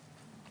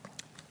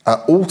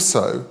are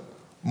also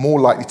more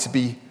likely to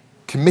be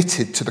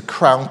committed to the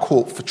Crown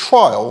Court for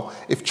trial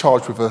if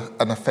charged with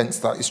an offence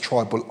that is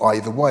triable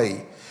either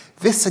way.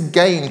 This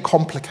again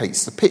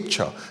complicates the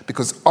picture,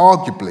 because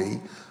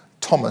arguably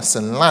Thomas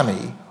and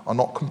Lammy are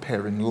not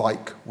comparing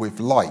like with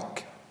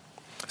like.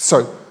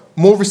 So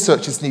more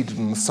research is needed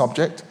on the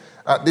subject.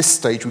 At this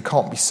stage, we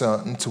can't be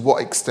certain to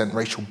what extent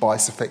racial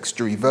bias affects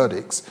jury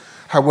verdicts.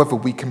 However,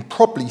 we can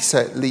probably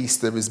say at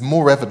least there is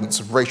more evidence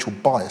of racial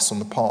bias on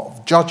the part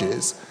of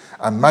judges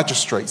and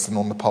magistrates than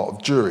on the part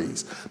of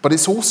juries. But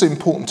it's also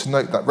important to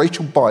note that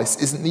racial bias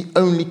isn't the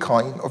only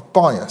kind of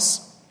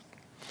bias.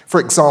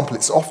 For example,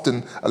 it's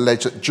often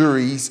alleged that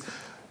juries'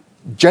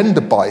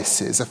 gender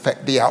biases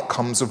affect the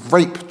outcomes of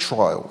rape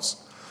trials.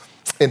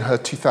 In her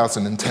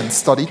 2010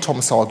 study,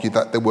 Thomas argued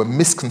that there were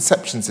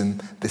misconceptions in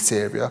this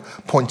area,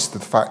 pointing to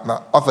the fact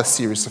that other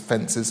serious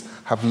offences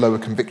have lower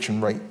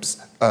conviction rates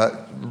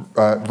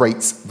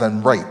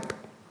than rape.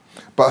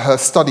 But her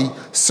study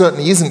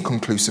certainly isn't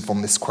conclusive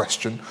on this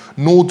question,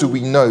 nor do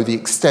we know the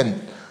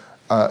extent,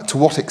 to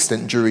what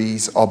extent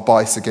juries are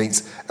biased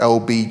against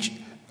LGBT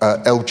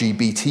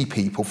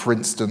people. For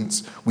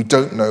instance, we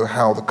don't know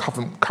how the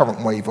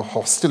current wave of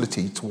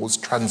hostility towards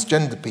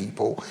transgender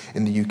people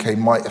in the UK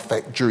might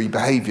affect jury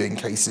behaviour in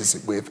cases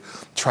with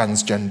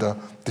transgender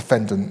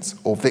defendants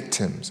or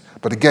victims.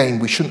 But again,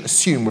 we shouldn't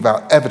assume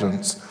without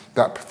evidence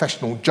that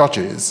professional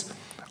judges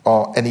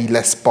are any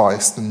less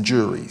biased than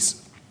juries.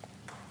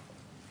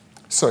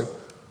 So,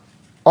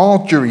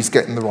 are juries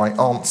getting the right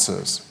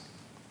answers?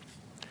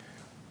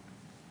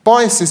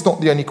 Bias is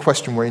not the only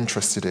question we're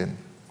interested in.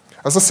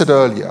 As I said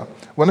earlier,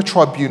 when a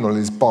tribunal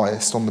is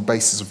biased on the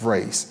basis of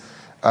race,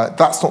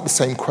 that's not the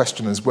same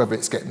question as whether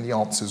it's getting the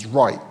answers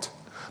right.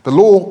 The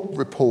law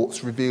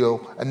reports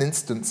reveal an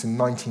instance in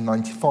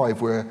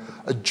 1995 where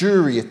a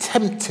jury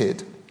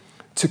attempted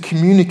to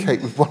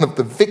communicate with one of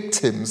the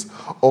victims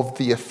of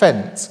the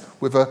offence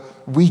with a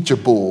Ouija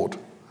board.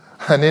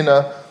 And in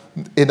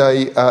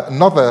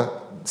another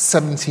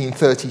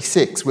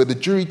 1736, where the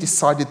jury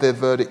decided their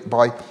verdict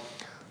by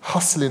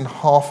hustling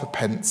half a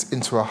pence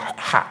into a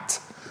hat.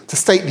 To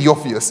state the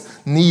obvious,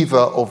 neither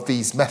of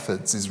these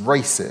methods is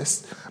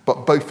racist,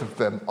 but both of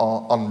them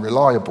are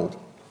unreliable.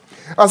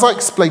 As I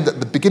explained at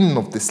the beginning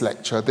of this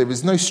lecture, there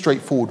is no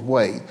straightforward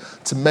way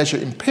to measure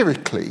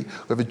empirically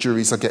whether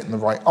juries are getting the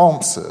right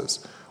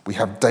answers. We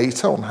have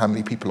data on how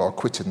many people are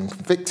acquitted and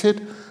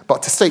convicted,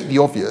 but to state the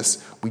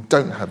obvious, we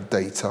don't have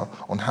data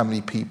on how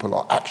many people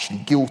are actually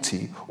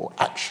guilty or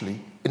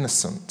actually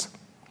innocent.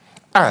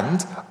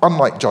 And,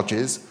 unlike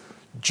judges,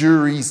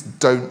 juries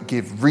don't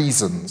give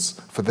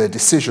reasons for their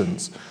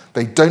decisions.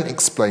 They don't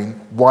explain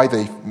why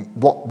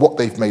what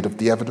they've made of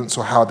the evidence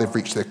or how they've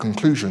reached their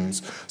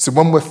conclusions. So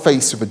when we're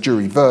faced with a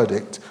jury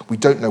verdict, we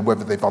don't know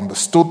whether they've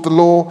understood the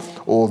law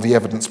or the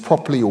evidence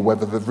properly, or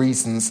whether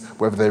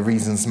their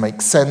reasons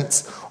make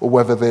sense, or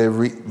whether their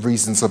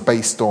reasons are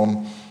based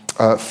on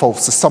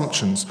false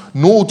assumptions.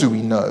 Nor do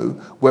we know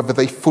whether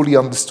they fully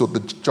understood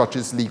the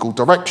judge's legal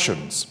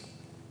directions.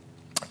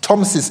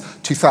 Thomas's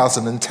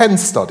 2010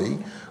 study,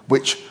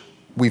 which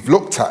we've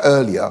looked at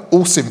earlier,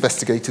 also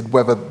investigated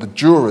whether the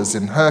jurors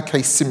in her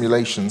case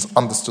simulations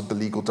understood the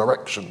legal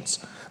directions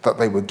that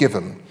they were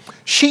given.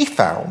 She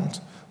found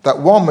that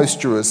while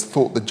most jurors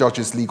thought the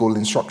judge's legal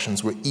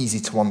instructions were easy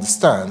to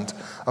understand,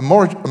 a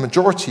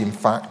majority, in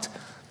fact,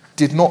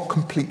 did not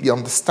completely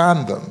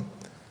understand them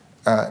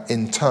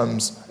in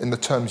the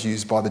terms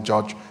used by the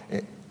judge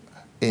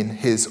in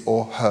his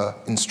or her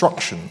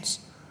instructions.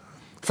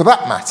 For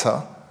that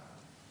matter,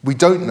 we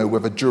don't know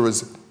whether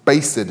jurors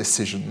base their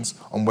decisions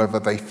on whether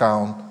they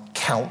found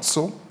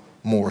counsel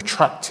more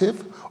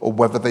attractive, or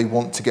whether they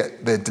want to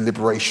get their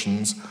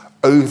deliberations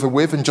over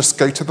with and just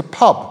go to the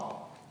pub.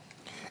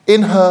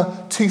 In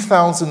her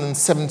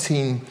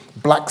 2017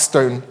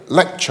 Blackstone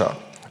lecture,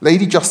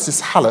 Lady Justice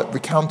Hallett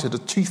recounted a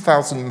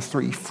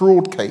 2003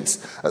 fraud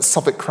case at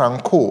Southwark Crown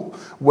Court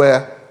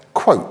where,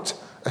 quote,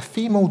 a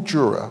female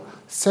juror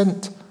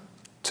sent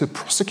to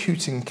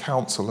prosecuting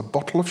counsel a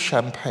bottle of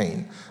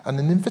champagne and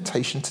an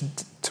invitation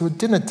to a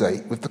dinner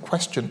date with the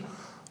question,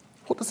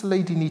 what does a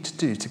lady need to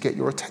do to get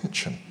your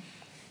attention?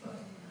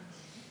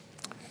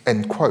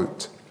 End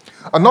quote.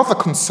 Another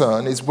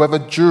concern is whether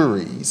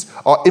juries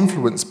are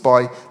influenced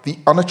by the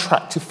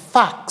unattractive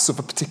facts of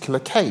a particular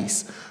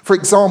case. For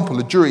example,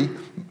 a jury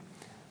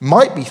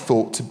might be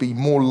thought to be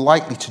more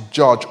likely to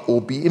judge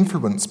or be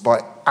influenced by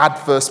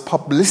adverse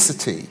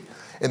publicity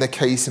in a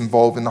case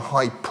involving a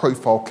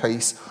high-profile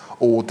case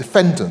or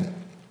defendant,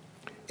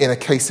 in a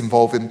case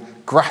involving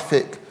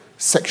graphic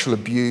sexual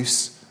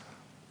abuse,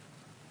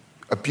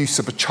 abuse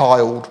of a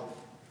child.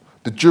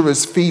 The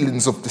jurors'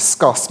 feelings of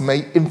disgust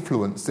may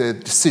influence their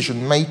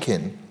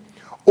decision-making.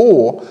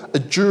 Or a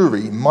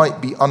jury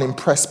might be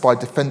unimpressed by a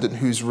defendant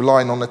who's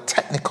relying on a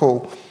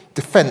technical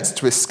defence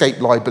to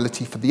escape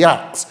liability for the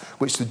acts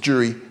which the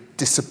jury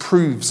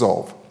disapproves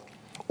of.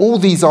 All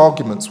these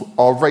arguments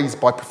are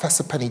raised by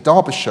Professor Penny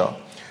Derbyshire,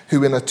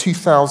 who in a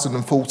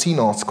 2014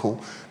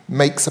 article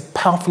makes a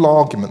powerful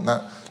argument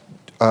that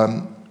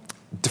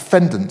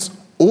defendants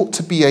ought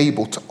to be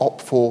able to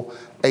opt for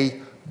a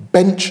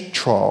bench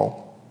trial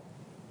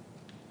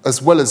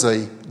as well as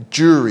a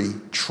jury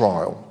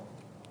trial,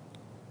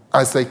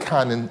 as they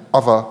can in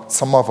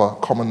some other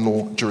common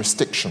law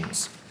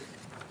jurisdictions.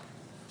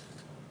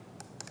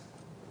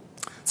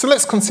 So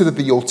let's consider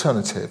the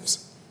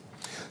alternatives.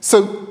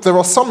 So there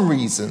are some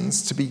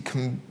reasons to be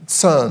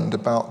concerned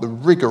about the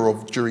rigour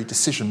of jury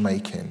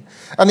decision-making,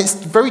 and it's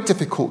very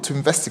difficult to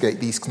investigate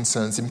these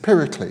concerns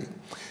empirically.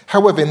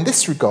 However, in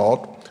this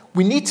regard,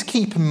 we need to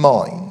keep in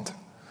mind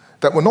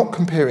that we're not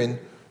comparing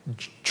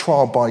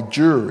trial by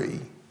jury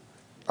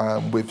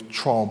with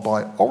trial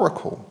by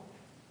oracle.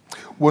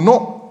 We're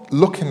not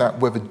looking at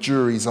whether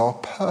juries are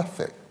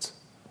perfect.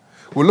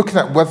 We're looking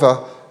at whether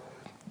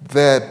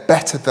they're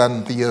better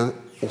than the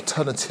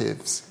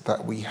alternatives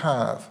that we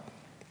have.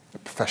 A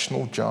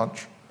professional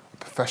judge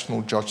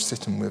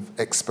sitting with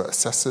expert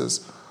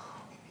assessors,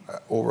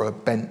 or a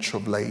bench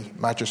of lay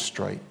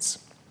magistrates.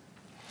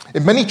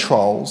 In many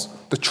trials,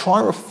 the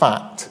trier of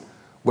fact,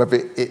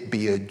 whether it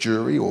be a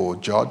jury or a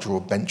judge or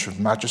a bench of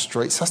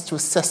magistrates, has to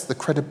assess the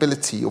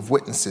credibility of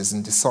witnesses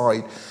and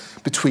decide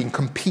between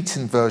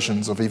competing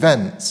versions of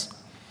events.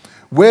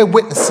 Where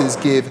witnesses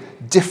give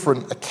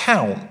different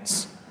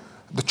accounts,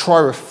 the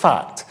trier of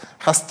fact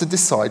has to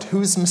decide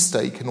who is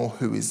mistaken or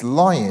who is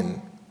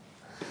lying.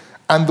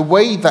 And the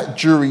way that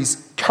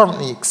juries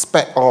currently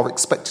are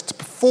expected to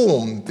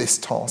perform this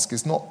task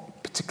is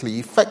not particularly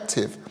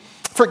effective.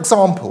 For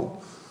example,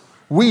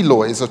 we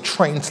lawyers are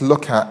trained to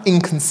look at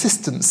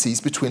inconsistencies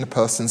between a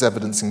person's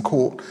evidence in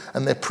court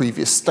and their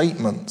previous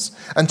statements,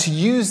 and to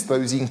use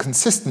those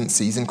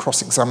inconsistencies in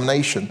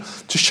cross-examination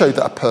to show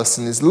that a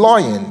person is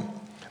lying.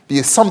 the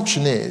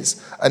assumption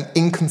is an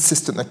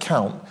inconsistent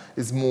account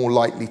is more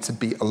likely to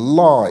be a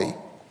lie.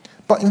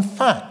 But in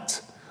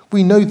fact,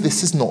 we know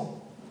this is not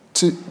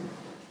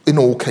in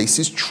all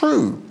cases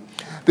true.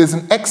 There's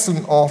an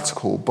excellent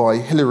article by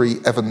Hilary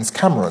Evans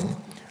Cameron,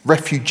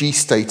 Refugee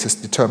Status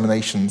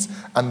Determinations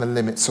and the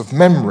Limits of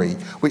Memory,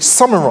 which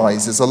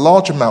summarises a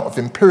large amount of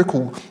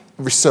empirical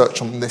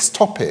research on this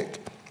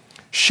topic.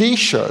 She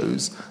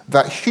shows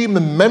that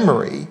human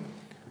memory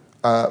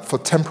for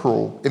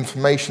temporal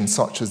information,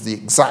 such as the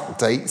exact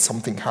date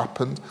something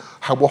happened,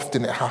 how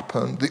often it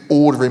happened, the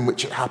order in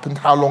which it happened,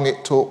 how long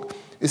it took,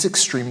 is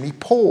extremely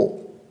poor.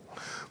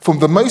 For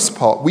the most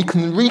part, we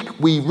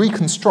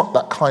reconstruct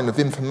that kind of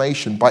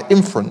information by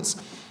inference,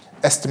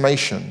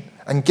 estimation,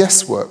 and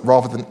guesswork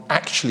rather than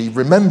actually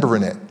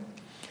remembering it.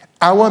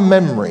 Our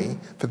memory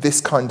for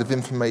this kind of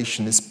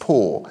information is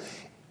poor,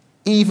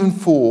 even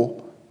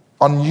for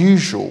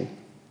unusual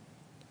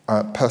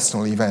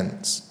personal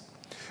events.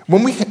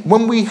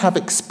 When we have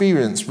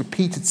experienced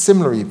repeated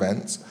similar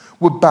events,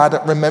 we're bad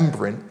at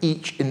remembering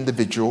each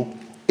individual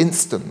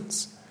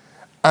instance.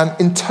 And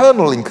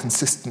internal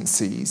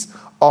inconsistencies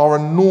are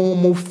a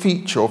normal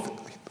feature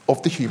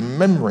of the human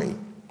memory.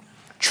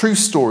 True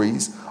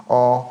stories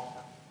are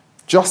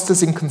just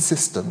as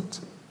inconsistent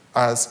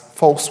as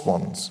false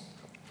ones.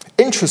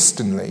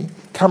 Interestingly,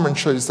 Cameron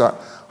shows that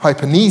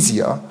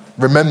hypermnesia,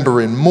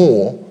 remembering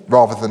more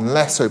rather than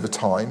less over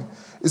time,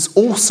 is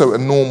also a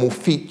normal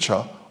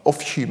feature of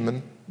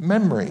human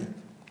memory.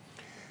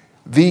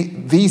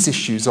 These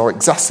issues are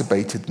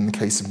exacerbated in the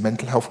case of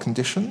mental health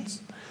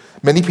conditions.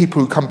 Many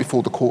people who come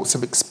before the courts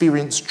have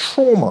experienced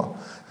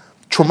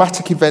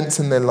traumatic events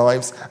in their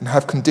lives, and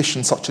have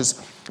conditions such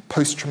as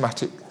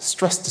post-traumatic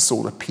stress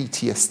disorder,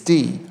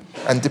 PTSD,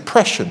 and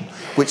depression,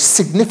 which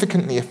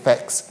significantly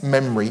affects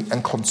memory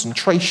and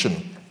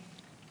concentration.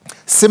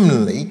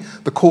 Similarly,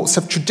 the courts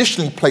have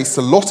traditionally placed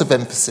a lot of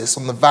emphasis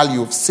on the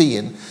value of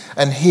seeing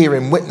and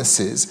hearing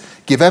witnesses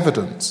give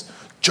evidence,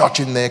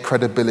 judging their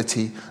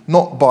credibility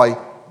not by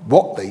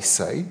what they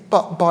say,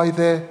 but by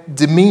their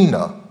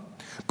demeanour.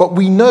 But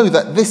we know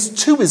that this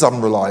too is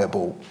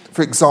unreliable.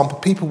 For example,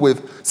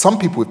 some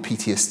people with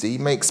PTSD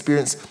may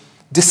experience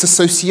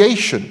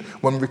disassociation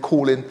when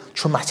recalling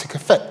traumatic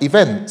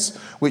events,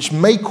 which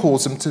may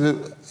cause them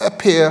to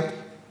appear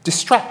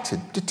distracted,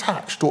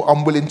 detached, or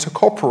unwilling to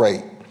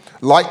cooperate.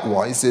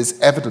 Likewise, there's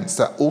evidence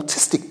that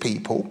autistic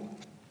people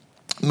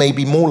may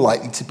be more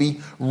likely to be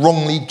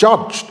wrongly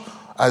judged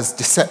as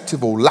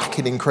deceptive or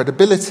lacking in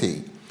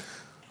credibility.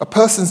 A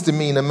person's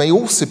demeanour may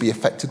also be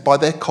affected by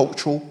their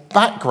cultural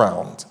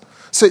background.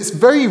 So it's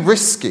very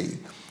risky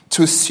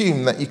to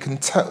assume that you can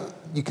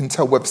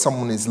tell whether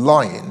someone is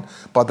lying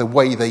by the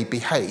way they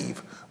behave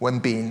when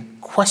being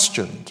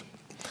questioned.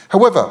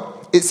 However,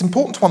 it's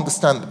important to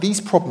understand that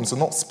these problems are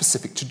not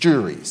specific to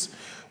juries.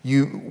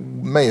 You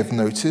may have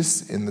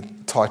noticed in the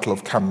title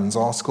of Cameron's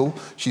article,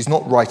 she's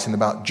not writing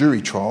about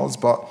jury trials,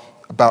 but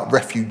about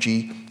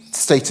refugee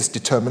status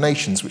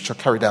determinations, which are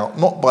carried out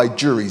not by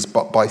juries,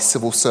 but by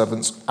civil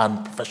servants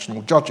and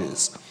professional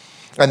judges.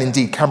 And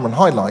indeed, Cameron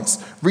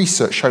highlights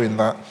research showing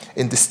that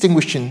in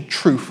distinguishing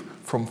truth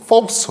from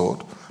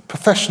falsehood,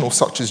 professionals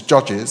such as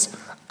judges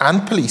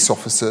and police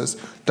officers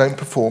don't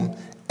perform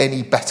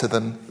any better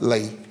than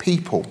lay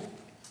people.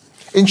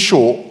 In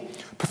short,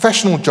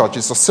 professional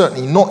judges are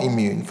certainly not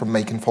immune from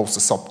making false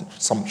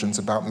assumptions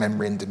about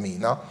memory and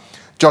demeanour.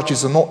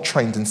 Judges are not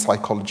trained in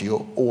psychology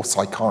or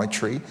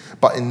psychiatry,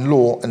 but in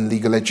law and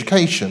legal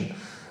education.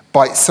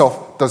 By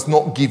itself does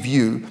not give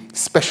you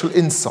special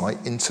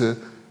insight into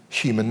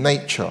human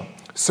nature.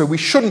 So we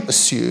shouldn't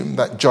assume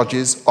that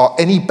judges are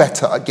any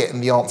better at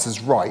getting the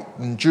answers right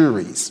than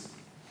juries.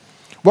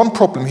 One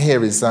problem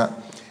here is that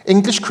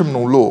English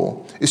criminal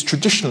law is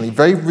traditionally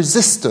very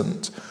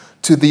resistant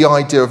to the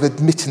idea of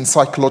admitting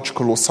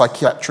psychological or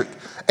psychiatric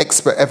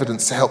expert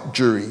evidence to help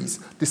juries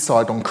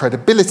decide on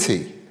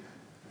credibility.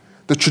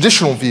 The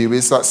traditional view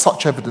is that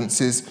such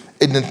evidence is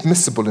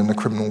inadmissible in a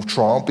criminal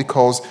trial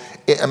because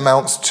it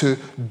amounts to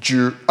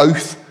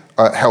oath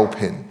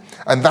helping,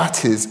 and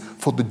that is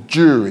for the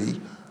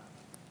jury,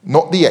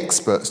 not the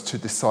experts, to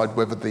decide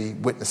whether the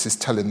witness is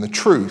telling the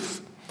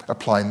truth,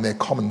 applying their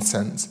common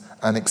sense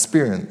and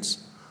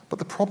experience. But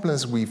the problem,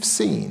 as we've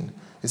seen,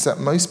 is that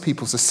most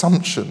people's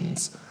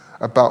assumptions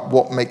about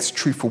what makes a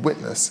truthful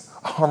witness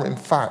are in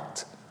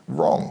fact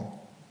wrong.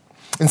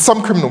 In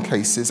some criminal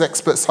cases,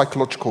 expert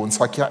psychological and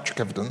psychiatric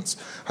evidence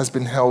has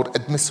been held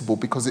admissible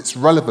because it's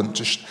relevant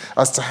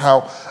as to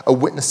how a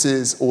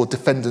witness's or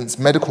defendant's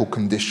medical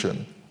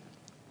condition,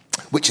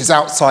 which is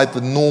outside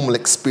the normal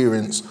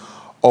experience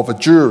of a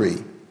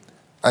jury,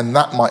 and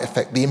that might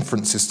affect the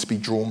inferences to be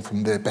drawn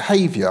from their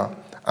behaviour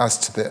as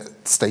to their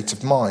state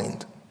of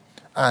mind.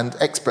 And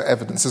expert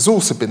evidence has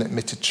also been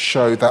admitted to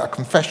show that a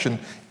confession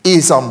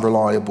is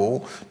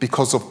unreliable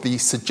because of the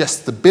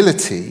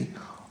suggestibility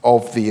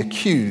of the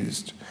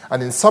accused.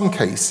 And in some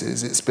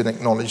cases, it's been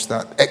acknowledged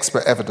that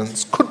expert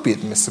evidence could be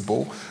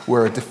admissible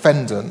where a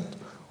defendant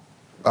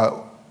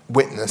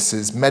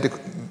witness's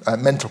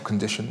mental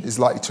condition is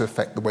likely to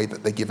affect the way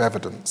that they give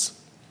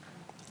evidence.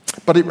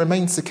 But it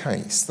remains the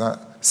case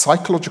that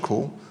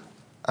psychological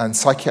and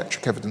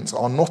psychiatric evidence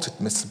are not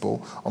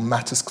admissible on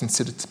matters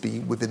considered to be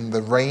within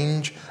the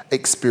range,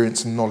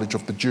 experience and knowledge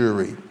of the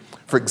jury.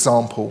 For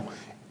example,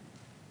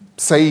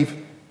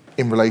 save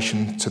in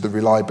relation to the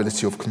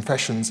reliability of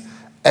confessions,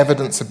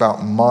 evidence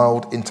about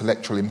mild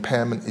intellectual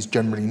impairment is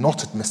generally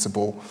not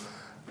admissible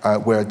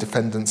where a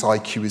defendant's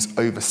IQ is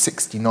over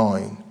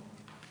 69.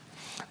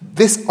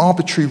 This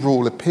arbitrary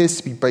rule appears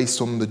to be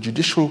based on the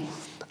judicial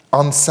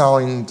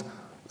unsound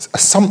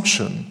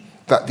assumption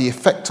that the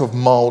effect of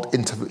mild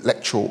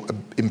intellectual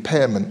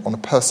impairment on a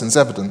person's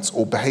evidence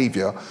or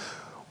behaviour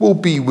will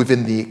be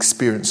within the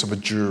experience of a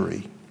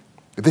jury.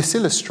 This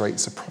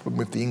illustrates a problem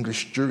with the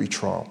English jury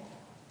trial.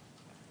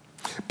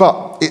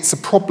 But it's a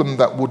problem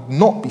that would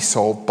not be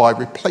solved by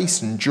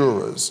replacing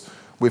jurors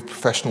with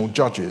professional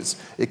judges.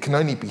 It can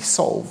only be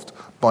solved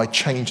by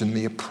changing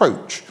the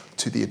approach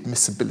to the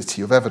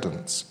admissibility of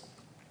evidence.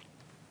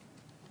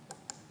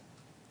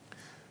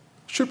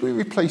 Should we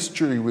replace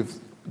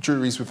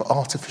juries with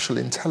artificial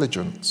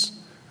intelligence?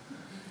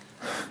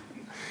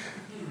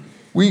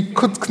 We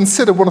could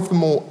consider one of the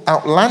more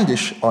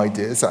outlandish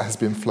ideas that has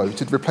been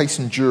floated,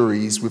 replacing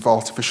juries with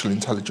artificial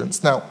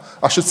intelligence. Now,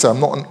 I should say I'm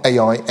not an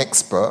AI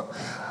expert,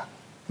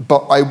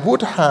 but I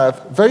would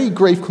have very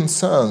grave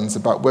concerns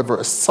about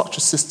whether such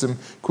a system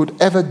could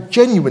ever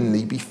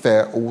genuinely be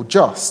fair or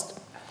just.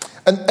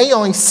 An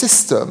AI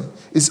system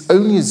is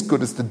only as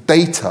good as the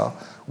data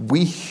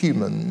we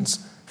humans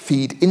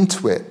feed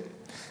into it.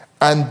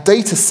 And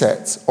data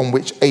sets on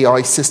which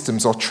AI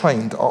systems are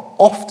trained are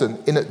often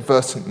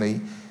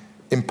inadvertently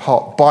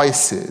impart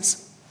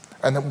biases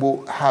and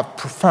will have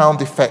profound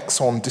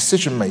effects on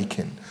decision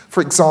making.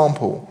 For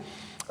example,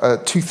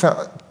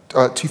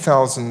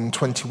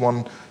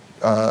 2021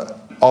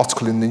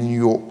 article in the New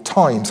York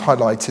Times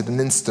highlighted an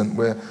incident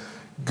where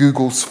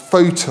Google's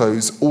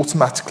Photos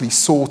automatically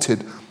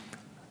sorted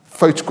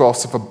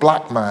photographs of a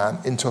black man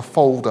into a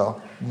folder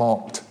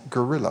marked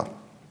gorilla.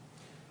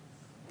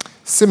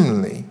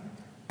 Similarly,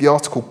 the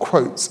article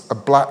quotes a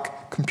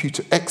black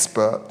computer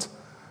expert,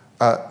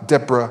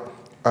 Deborah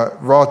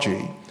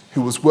Raji,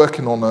 who was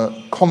working on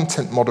a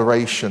content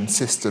moderation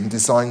system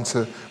designed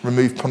to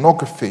remove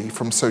pornography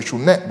from social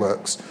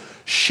networks.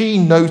 She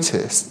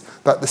noticed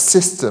that the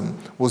system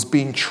was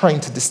being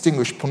trained to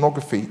distinguish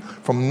pornography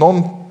from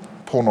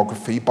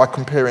non-pornography by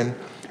comparing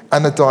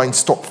anodyne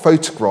stock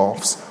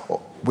photographs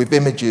with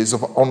images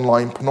of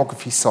online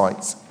pornography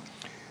sites.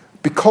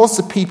 Because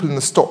the people in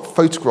the stock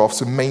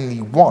photographs were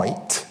mainly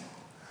white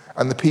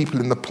and the people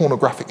in the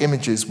pornographic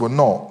images were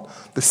not,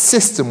 the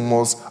system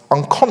was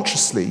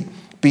unconsciously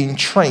being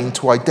trained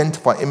to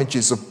identify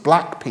images of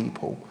black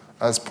people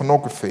as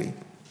pornography.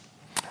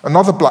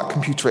 Another black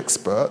computer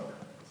expert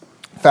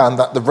found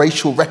that the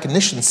racial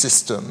recognition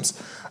systems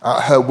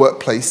at her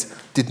workplace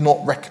did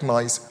not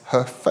recognize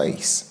her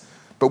face,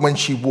 but when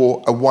she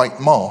wore a white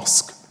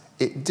mask,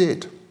 it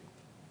did.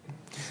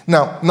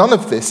 Now, none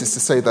of this is to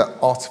say that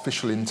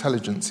artificial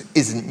intelligence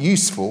isn't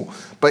useful,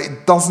 but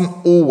it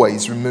doesn't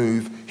always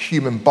remove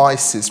human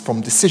biases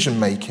from decision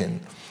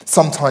making.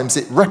 Sometimes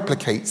it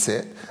replicates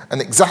it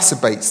and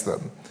exacerbates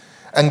them.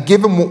 And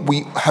given what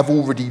we have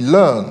already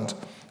learned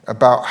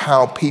about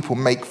how people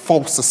make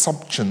false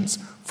assumptions,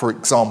 for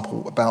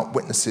example, about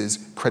witnesses'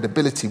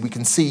 credibility, we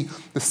can see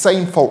the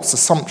same false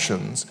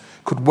assumptions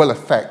could well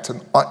affect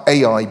an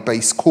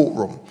AI-based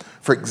courtroom.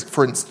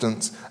 For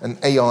instance, an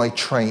AI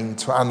trained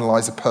to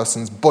analyze a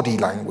person's body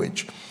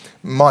language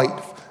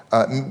might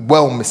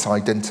well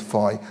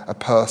misidentify a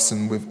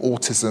person with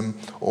autism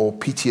or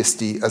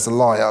PTSD as a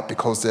liar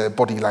because their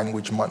body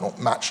language might not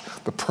match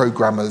the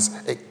programmer's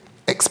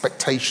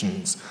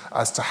expectations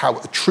as to how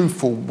a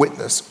truthful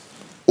witness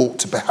ought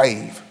to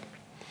behave.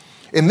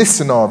 In this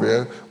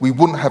scenario, we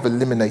wouldn't have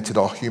eliminated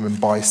our human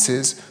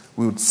biases,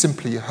 we would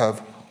simply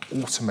have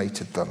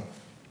automated them.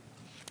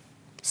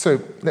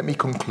 So let me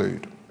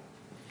conclude.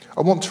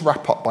 I want to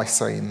wrap up by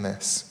saying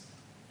this.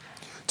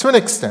 To an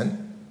extent,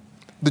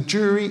 the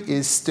jury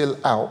is still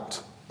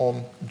out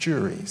on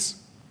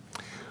juries.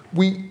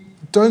 We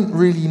don't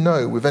really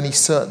know with any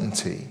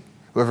certainty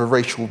whether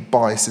racial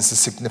bias is a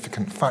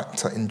significant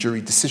factor in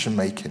jury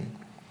decision-making.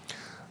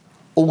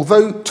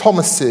 Although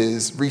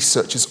Thomas's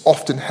research is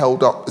often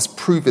held up as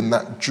proving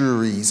that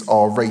juries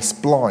are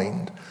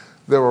race-blind,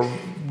 there are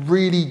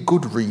really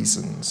good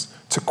reasons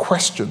to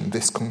question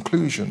this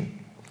conclusion.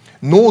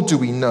 Nor do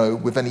we know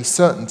with any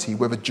certainty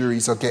whether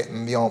juries are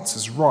getting the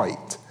answers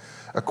right,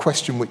 a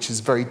question which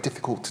is very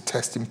difficult to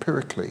test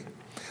empirically.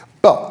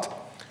 But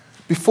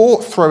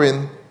before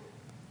throwing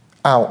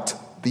out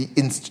the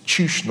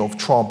institution of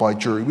trial by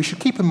jury, we should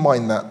keep in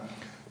mind that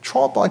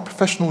trial by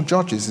professional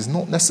judges is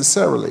not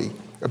necessarily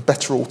a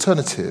better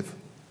alternative.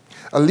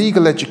 A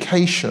legal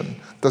education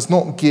does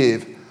not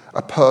give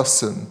a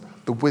person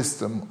the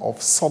wisdom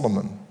of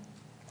Solomon.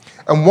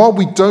 And while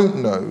we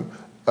don't know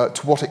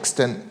to what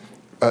extent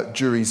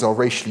juries are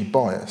racially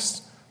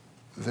biased,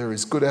 there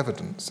is good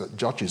evidence that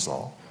judges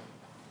are.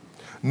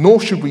 Nor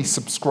should we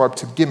subscribe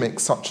to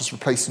gimmicks such as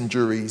replacing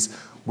juries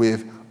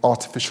with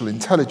artificial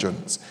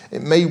intelligence,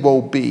 it may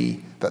well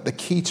be that the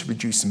key to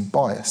reducing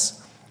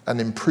bias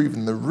and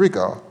improving the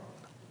rigour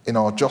in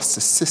our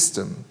justice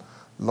system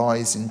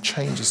lies in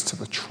changes to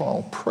the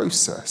trial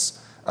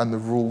process and the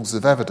rules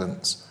of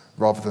evidence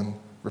rather than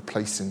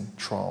replacing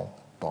trial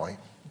by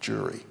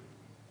jury.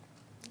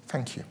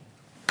 Thank you.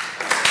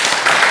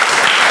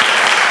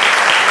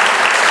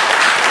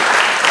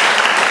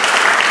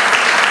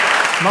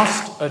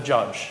 Must a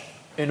judge,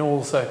 in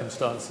all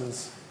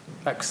circumstances,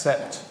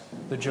 accept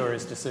the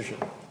jury's decision?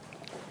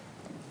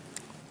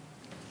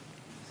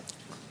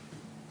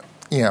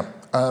 Yeah.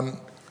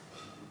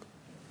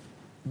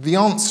 The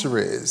answer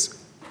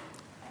is,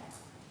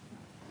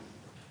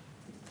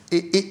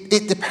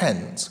 it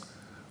depends.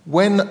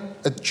 When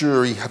a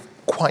jury have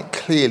quite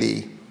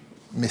clearly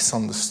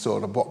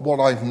misunderstood, what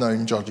I've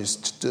known judges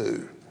to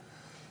do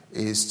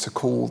is to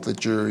call the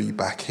jury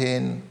back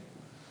in,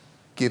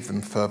 give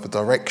them further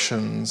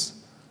directions.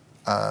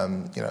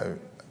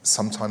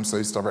 Sometimes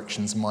those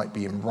directions might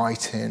be in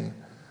writing.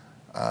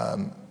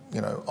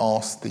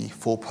 Ask the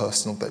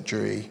foreperson of that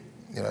jury,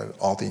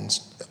 are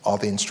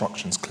the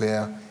instructions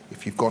clear?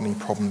 If you've got any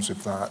problems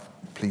with that,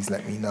 please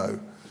let me know.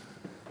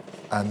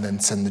 And then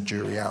send the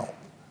jury out.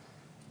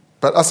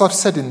 But as I've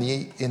said in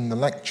the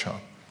lecture,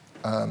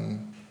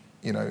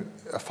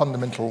 a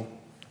fundamental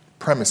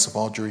premise of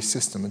our jury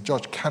system, a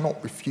judge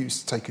cannot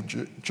refuse to take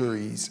a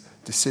jury's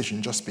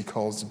decision just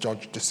because the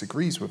judge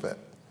disagrees with it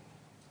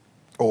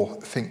or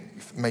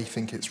may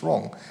think it's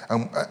wrong.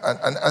 And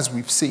as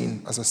we've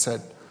seen, as I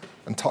said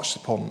and touched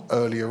upon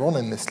earlier on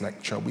in this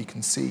lecture, we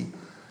can see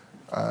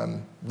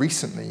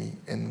recently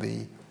in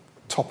the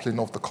toppling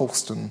of the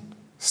Colston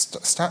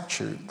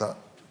statute that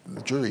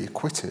the jury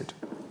acquitted,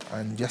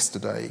 and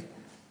yesterday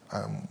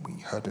we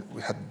had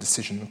a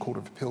decision in the Court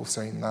of Appeal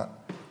saying that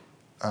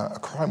a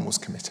crime was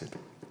committed.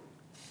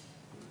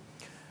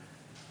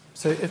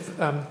 So if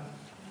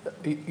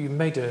you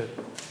made a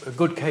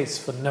good case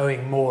for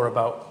knowing more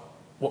about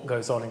what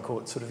goes on in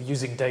court, sort of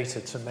using data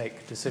to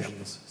make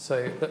decisions.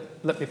 So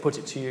let me put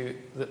it to you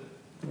that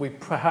we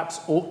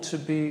perhaps ought to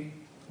be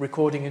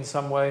recording in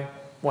some way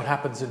what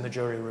happens in the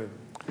jury room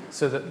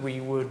so that we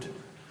would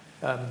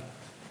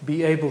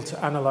be able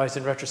to analyse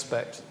in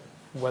retrospect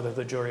whether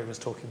the jury was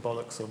talking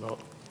bollocks or not.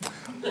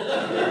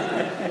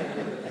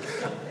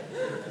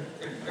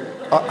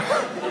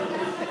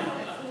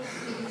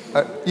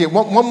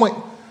 One way.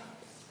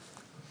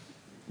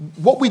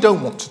 What we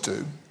don't want to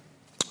do,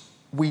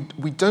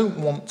 we don't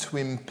want to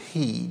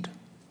impede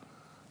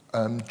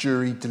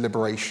jury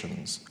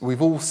deliberations.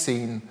 We've all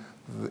seen,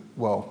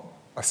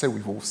 I say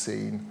we've all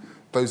seen,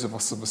 those of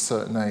us of a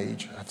certain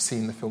age have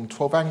seen the film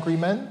 12 Angry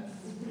Men.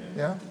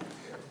 Yeah.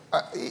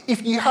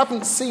 If you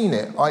haven't seen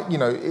it,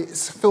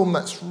 it's a film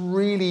that's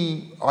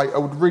really, I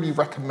would really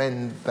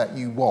recommend that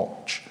you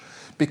watch,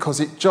 because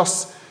it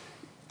just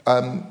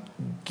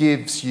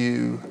gives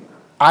you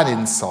an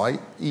insight,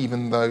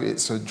 even though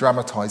it's a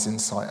dramatised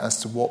insight, as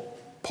to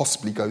what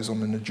possibly goes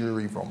on in a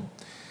jury room.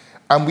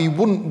 And we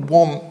wouldn't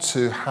want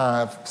to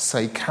have,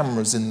 say,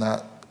 cameras in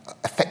that,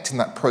 affecting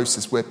that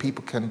process where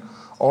people can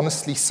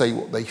honestly say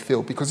what they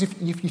feel. Because if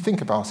you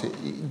think about it,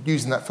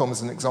 using that film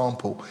as an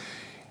example,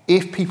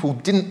 if people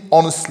didn't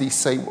honestly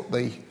say what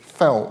they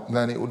felt,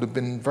 then it would have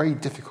been very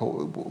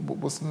difficult. What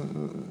was the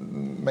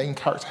main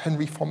character,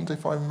 Henry Fonda,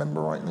 if I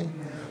remember rightly?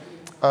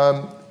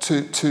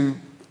 To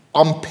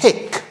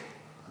unpick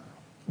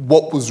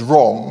what was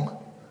wrong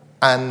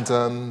and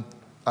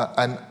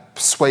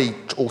persuade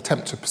or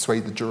attempt to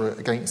persuade the juror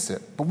against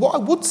it. But what I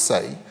would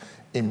say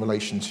in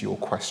relation to your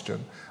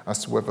question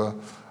as to whether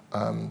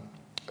a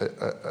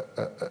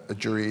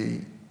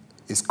jury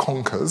is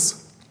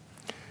conkers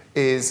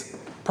is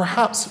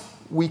perhaps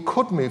we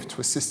could move to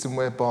a system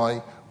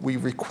whereby we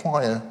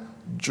require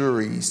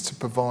juries to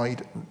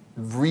provide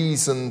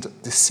reasoned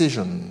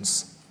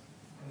decisions.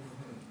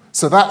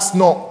 So that's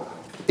not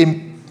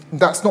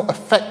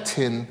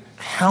affecting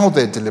how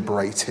they're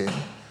deliberating,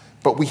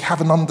 but we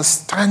have an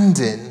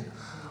understanding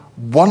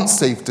once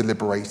they've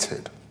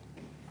deliberated.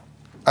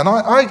 And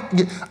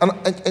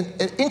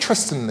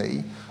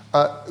interestingly,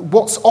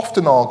 what's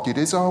often argued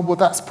is,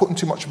 that's putting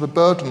too much of a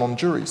burden on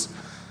juries.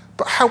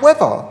 But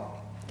however,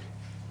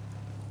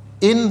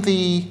 in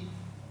the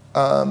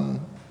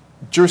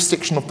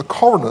jurisdiction of the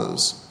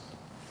coroners,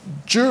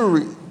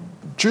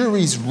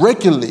 juries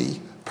regularly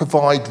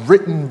provide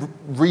written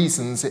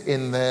reasons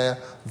in their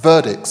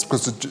verdicts,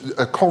 because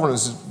a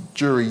coroner's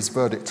jury's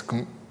verdict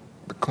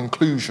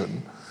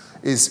conclusion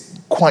is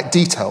quite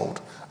detailed,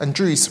 and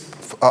juries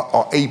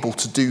are able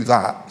to do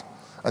that.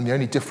 And the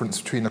only difference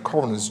between a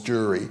coroner's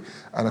jury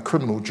and a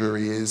criminal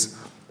jury is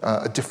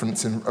a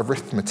difference in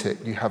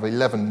arithmetic. You have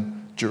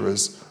 11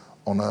 jurors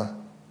on an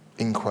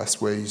inquest,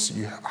 whereas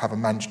you have a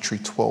mandatory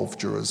 12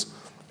 jurors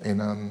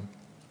in a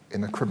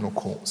criminal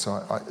court.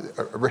 So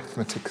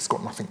arithmetic has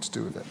got nothing to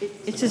do with it.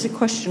 It is a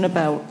question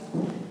about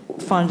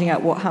finding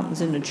out what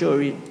happens in a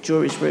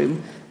jury's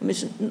room. I mean,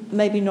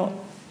 maybe not,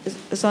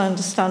 as I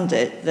understand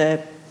it,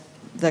 they're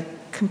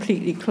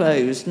completely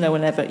closed. No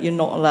one ever, you're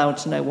not allowed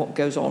to know what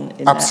goes on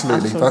in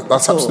Absolutely, there.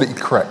 that's absolutely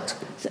correct.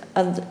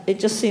 And it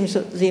just seems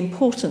that the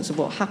importance of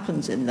what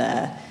happens in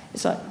there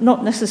is like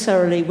not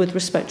necessarily with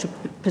respect to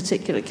a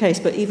particular case,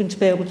 but even to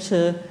be able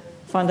to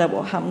find out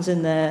what happens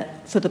in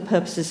there for the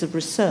purposes of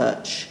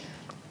research.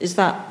 Is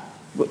that,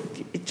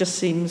 it just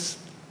seems,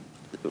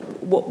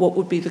 what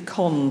would be the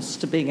cons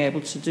to being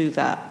able to do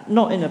that?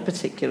 Not in a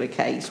particular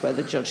case where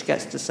the judge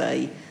gets to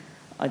say,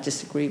 I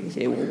disagree with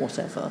you or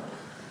whatever.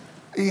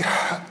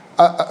 Yeah,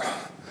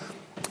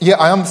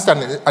 I understand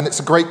it, and it's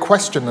a great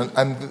question,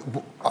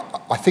 and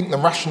I think the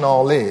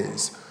rationale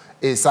is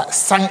that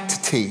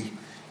sanctity,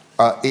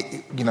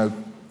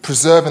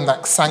 preserving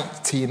that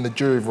sanctity in the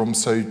jury room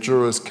so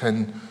jurors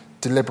can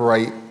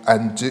deliberate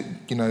and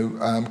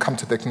come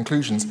to their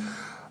conclusions.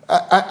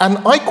 And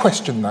I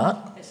question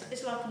that.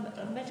 It's like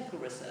a medical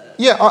research.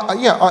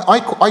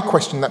 I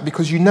question that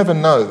because you never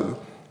know.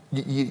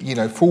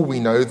 For all we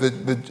know,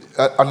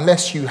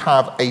 unless you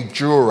have a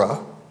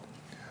juror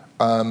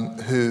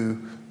who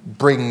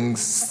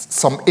brings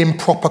some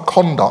improper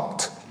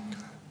conduct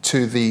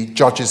to the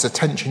judge's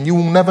attention, you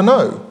will never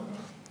know.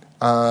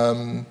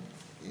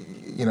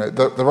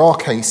 There are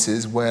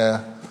cases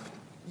where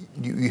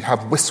you have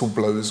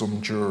whistleblowers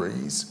on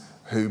juries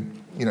who,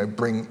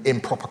 bring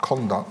improper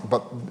conduct,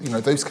 but,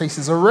 those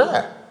cases are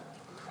rare.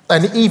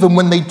 And even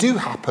when they do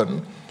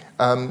happen,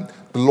 the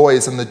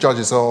lawyers and the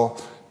judges are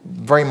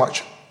very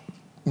much,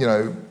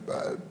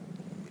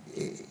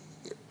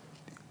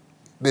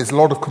 there's a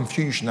lot of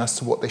confusion as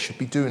to what they should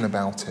be doing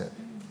about it.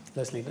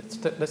 Leslie,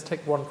 let's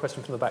take one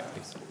question from the back,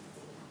 please.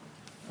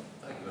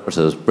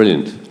 So that's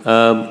brilliant.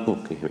 Here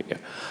we go.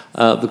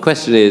 The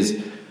question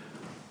is,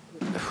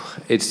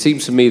 it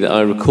seems to me that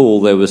I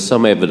recall there was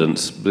some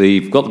evidence.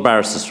 We've got the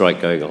barrister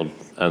strike going on,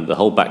 and the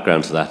whole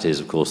background to that is,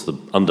 of course, the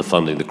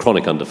underfunding, the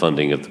chronic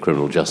underfunding of the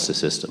criminal justice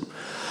system.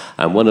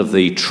 And one of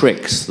the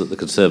tricks that the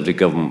Conservative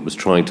government was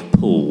trying to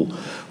pull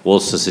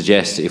was to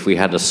suggest if we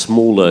had a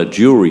smaller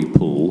jury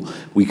pool,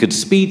 we could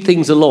speed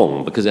things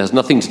along, because it has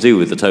nothing to do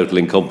with the total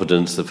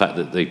incompetence, the fact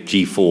that the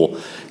G4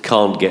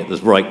 can't get the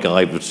right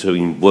guy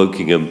between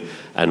Wokingham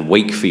and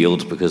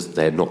Wakefield because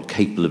they're not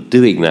capable of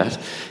doing that,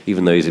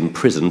 even though he's in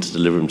prison to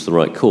deliver him to the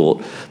right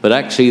court. But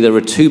actually there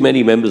are too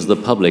many members of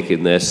the public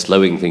in there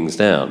slowing things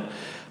down.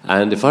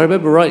 And if I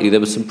remember rightly, there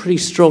was some pretty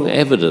strong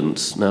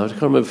evidence, now I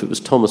can't remember if it was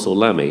Thomas or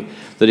Lammy,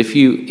 that if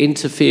you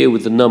interfere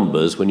with the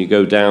numbers when you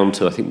go down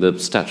to, I think the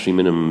statutory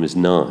minimum is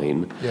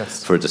 9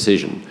 for a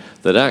decision,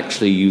 that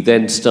actually you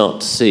then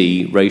start to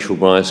see racial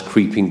bias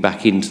creeping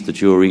back into the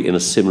jury in a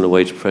similar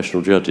way to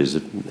professional judges.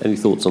 Any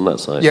thoughts on that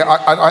side? Yeah,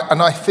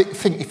 I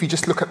think if you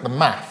just look at the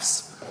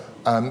maths,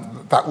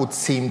 that would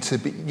seem to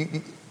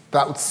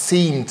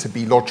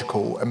be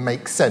logical and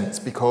make sense,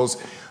 because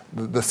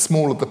the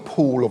smaller the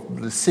pool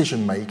of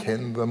decision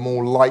making, the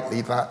more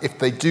likely that if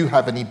they do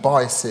have any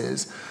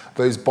biases,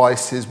 those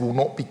biases will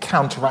not be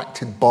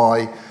counteracted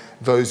by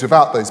those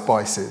without those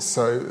biases.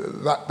 So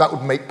that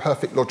would make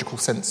perfect logical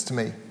sense to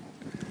me.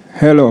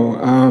 Hello.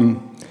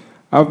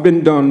 I've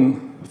been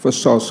done for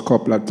SOS a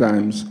couple of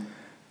times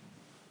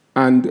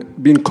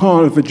and been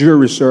called for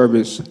jury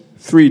service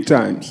 3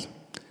 times.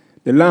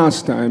 The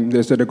last time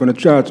they said they're going to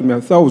charge me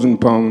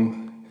 £1,000,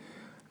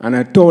 and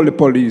I told the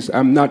police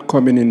I'm not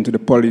coming into the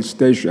police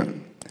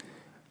station.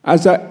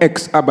 As an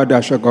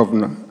ex-Aberdeenshire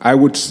governor, I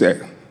would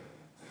say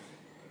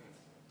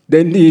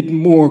they need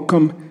more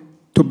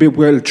to be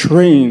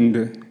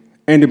well-trained,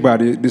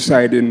 anybody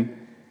deciding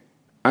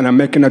and I'm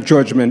making a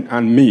judgment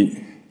on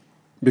me,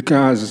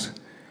 because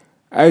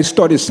I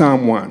study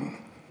Psalm 1.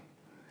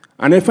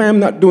 And if I am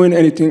not doing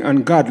anything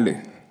ungodly,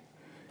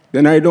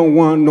 then I don't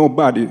want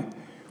nobody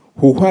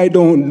who I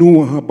don't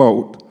know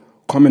about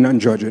coming and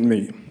judging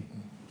me.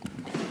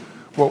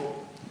 Well,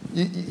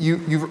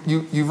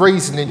 you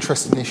raised an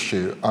interesting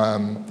issue.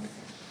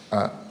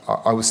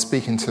 I was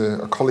speaking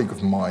to a colleague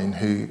of mine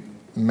who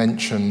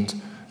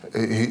mentioned,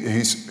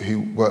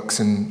 who works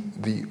in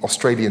the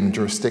Australian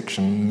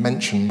jurisdiction,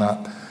 mentioned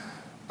that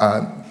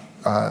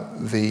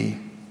the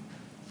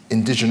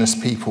indigenous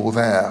people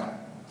there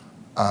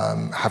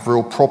have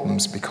real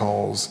problems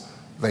because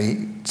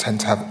they tend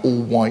to have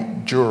all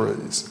white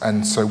jurors,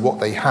 and so what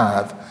they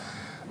have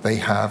the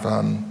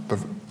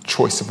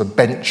choice of a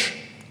bench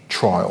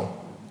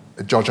trial,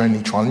 a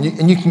judge-only trial,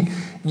 and you can.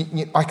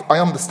 I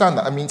understand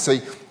that. I mean, so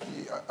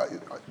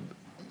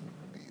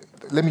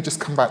let me just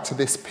come back to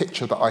this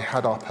picture that I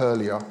had up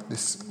earlier,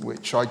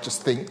 which I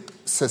just think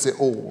says it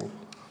all.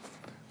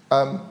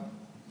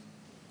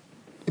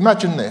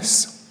 Imagine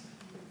this.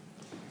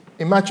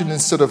 Imagine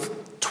instead of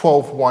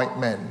 12 white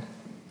men,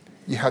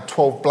 you had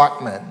 12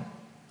 black men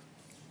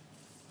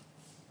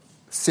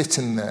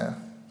sitting there.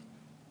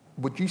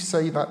 Would you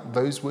say that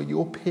those were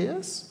your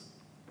peers?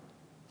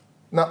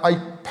 Now, I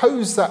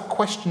pose that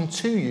question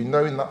to you,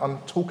 knowing that I'm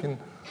talking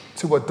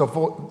to a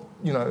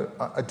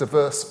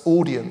diverse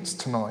audience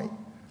tonight.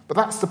 But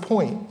that's the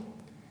point.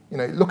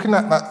 Looking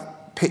at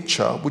that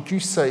picture, would you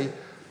say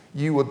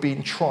you were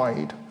being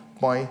tried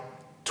by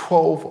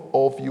 12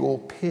 of your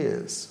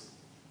peers?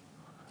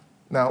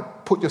 Now,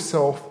 put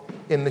yourself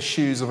in the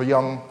shoes of a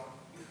young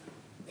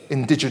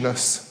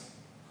Indigenous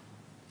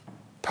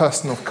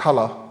person of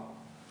colour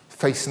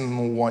facing an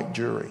all-white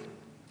jury.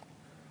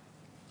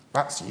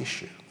 That's the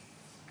issue.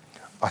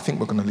 I think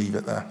we're going to leave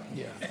it there.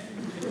 Yeah.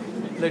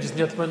 Ladies and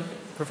gentlemen,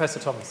 Professor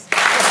Thomas.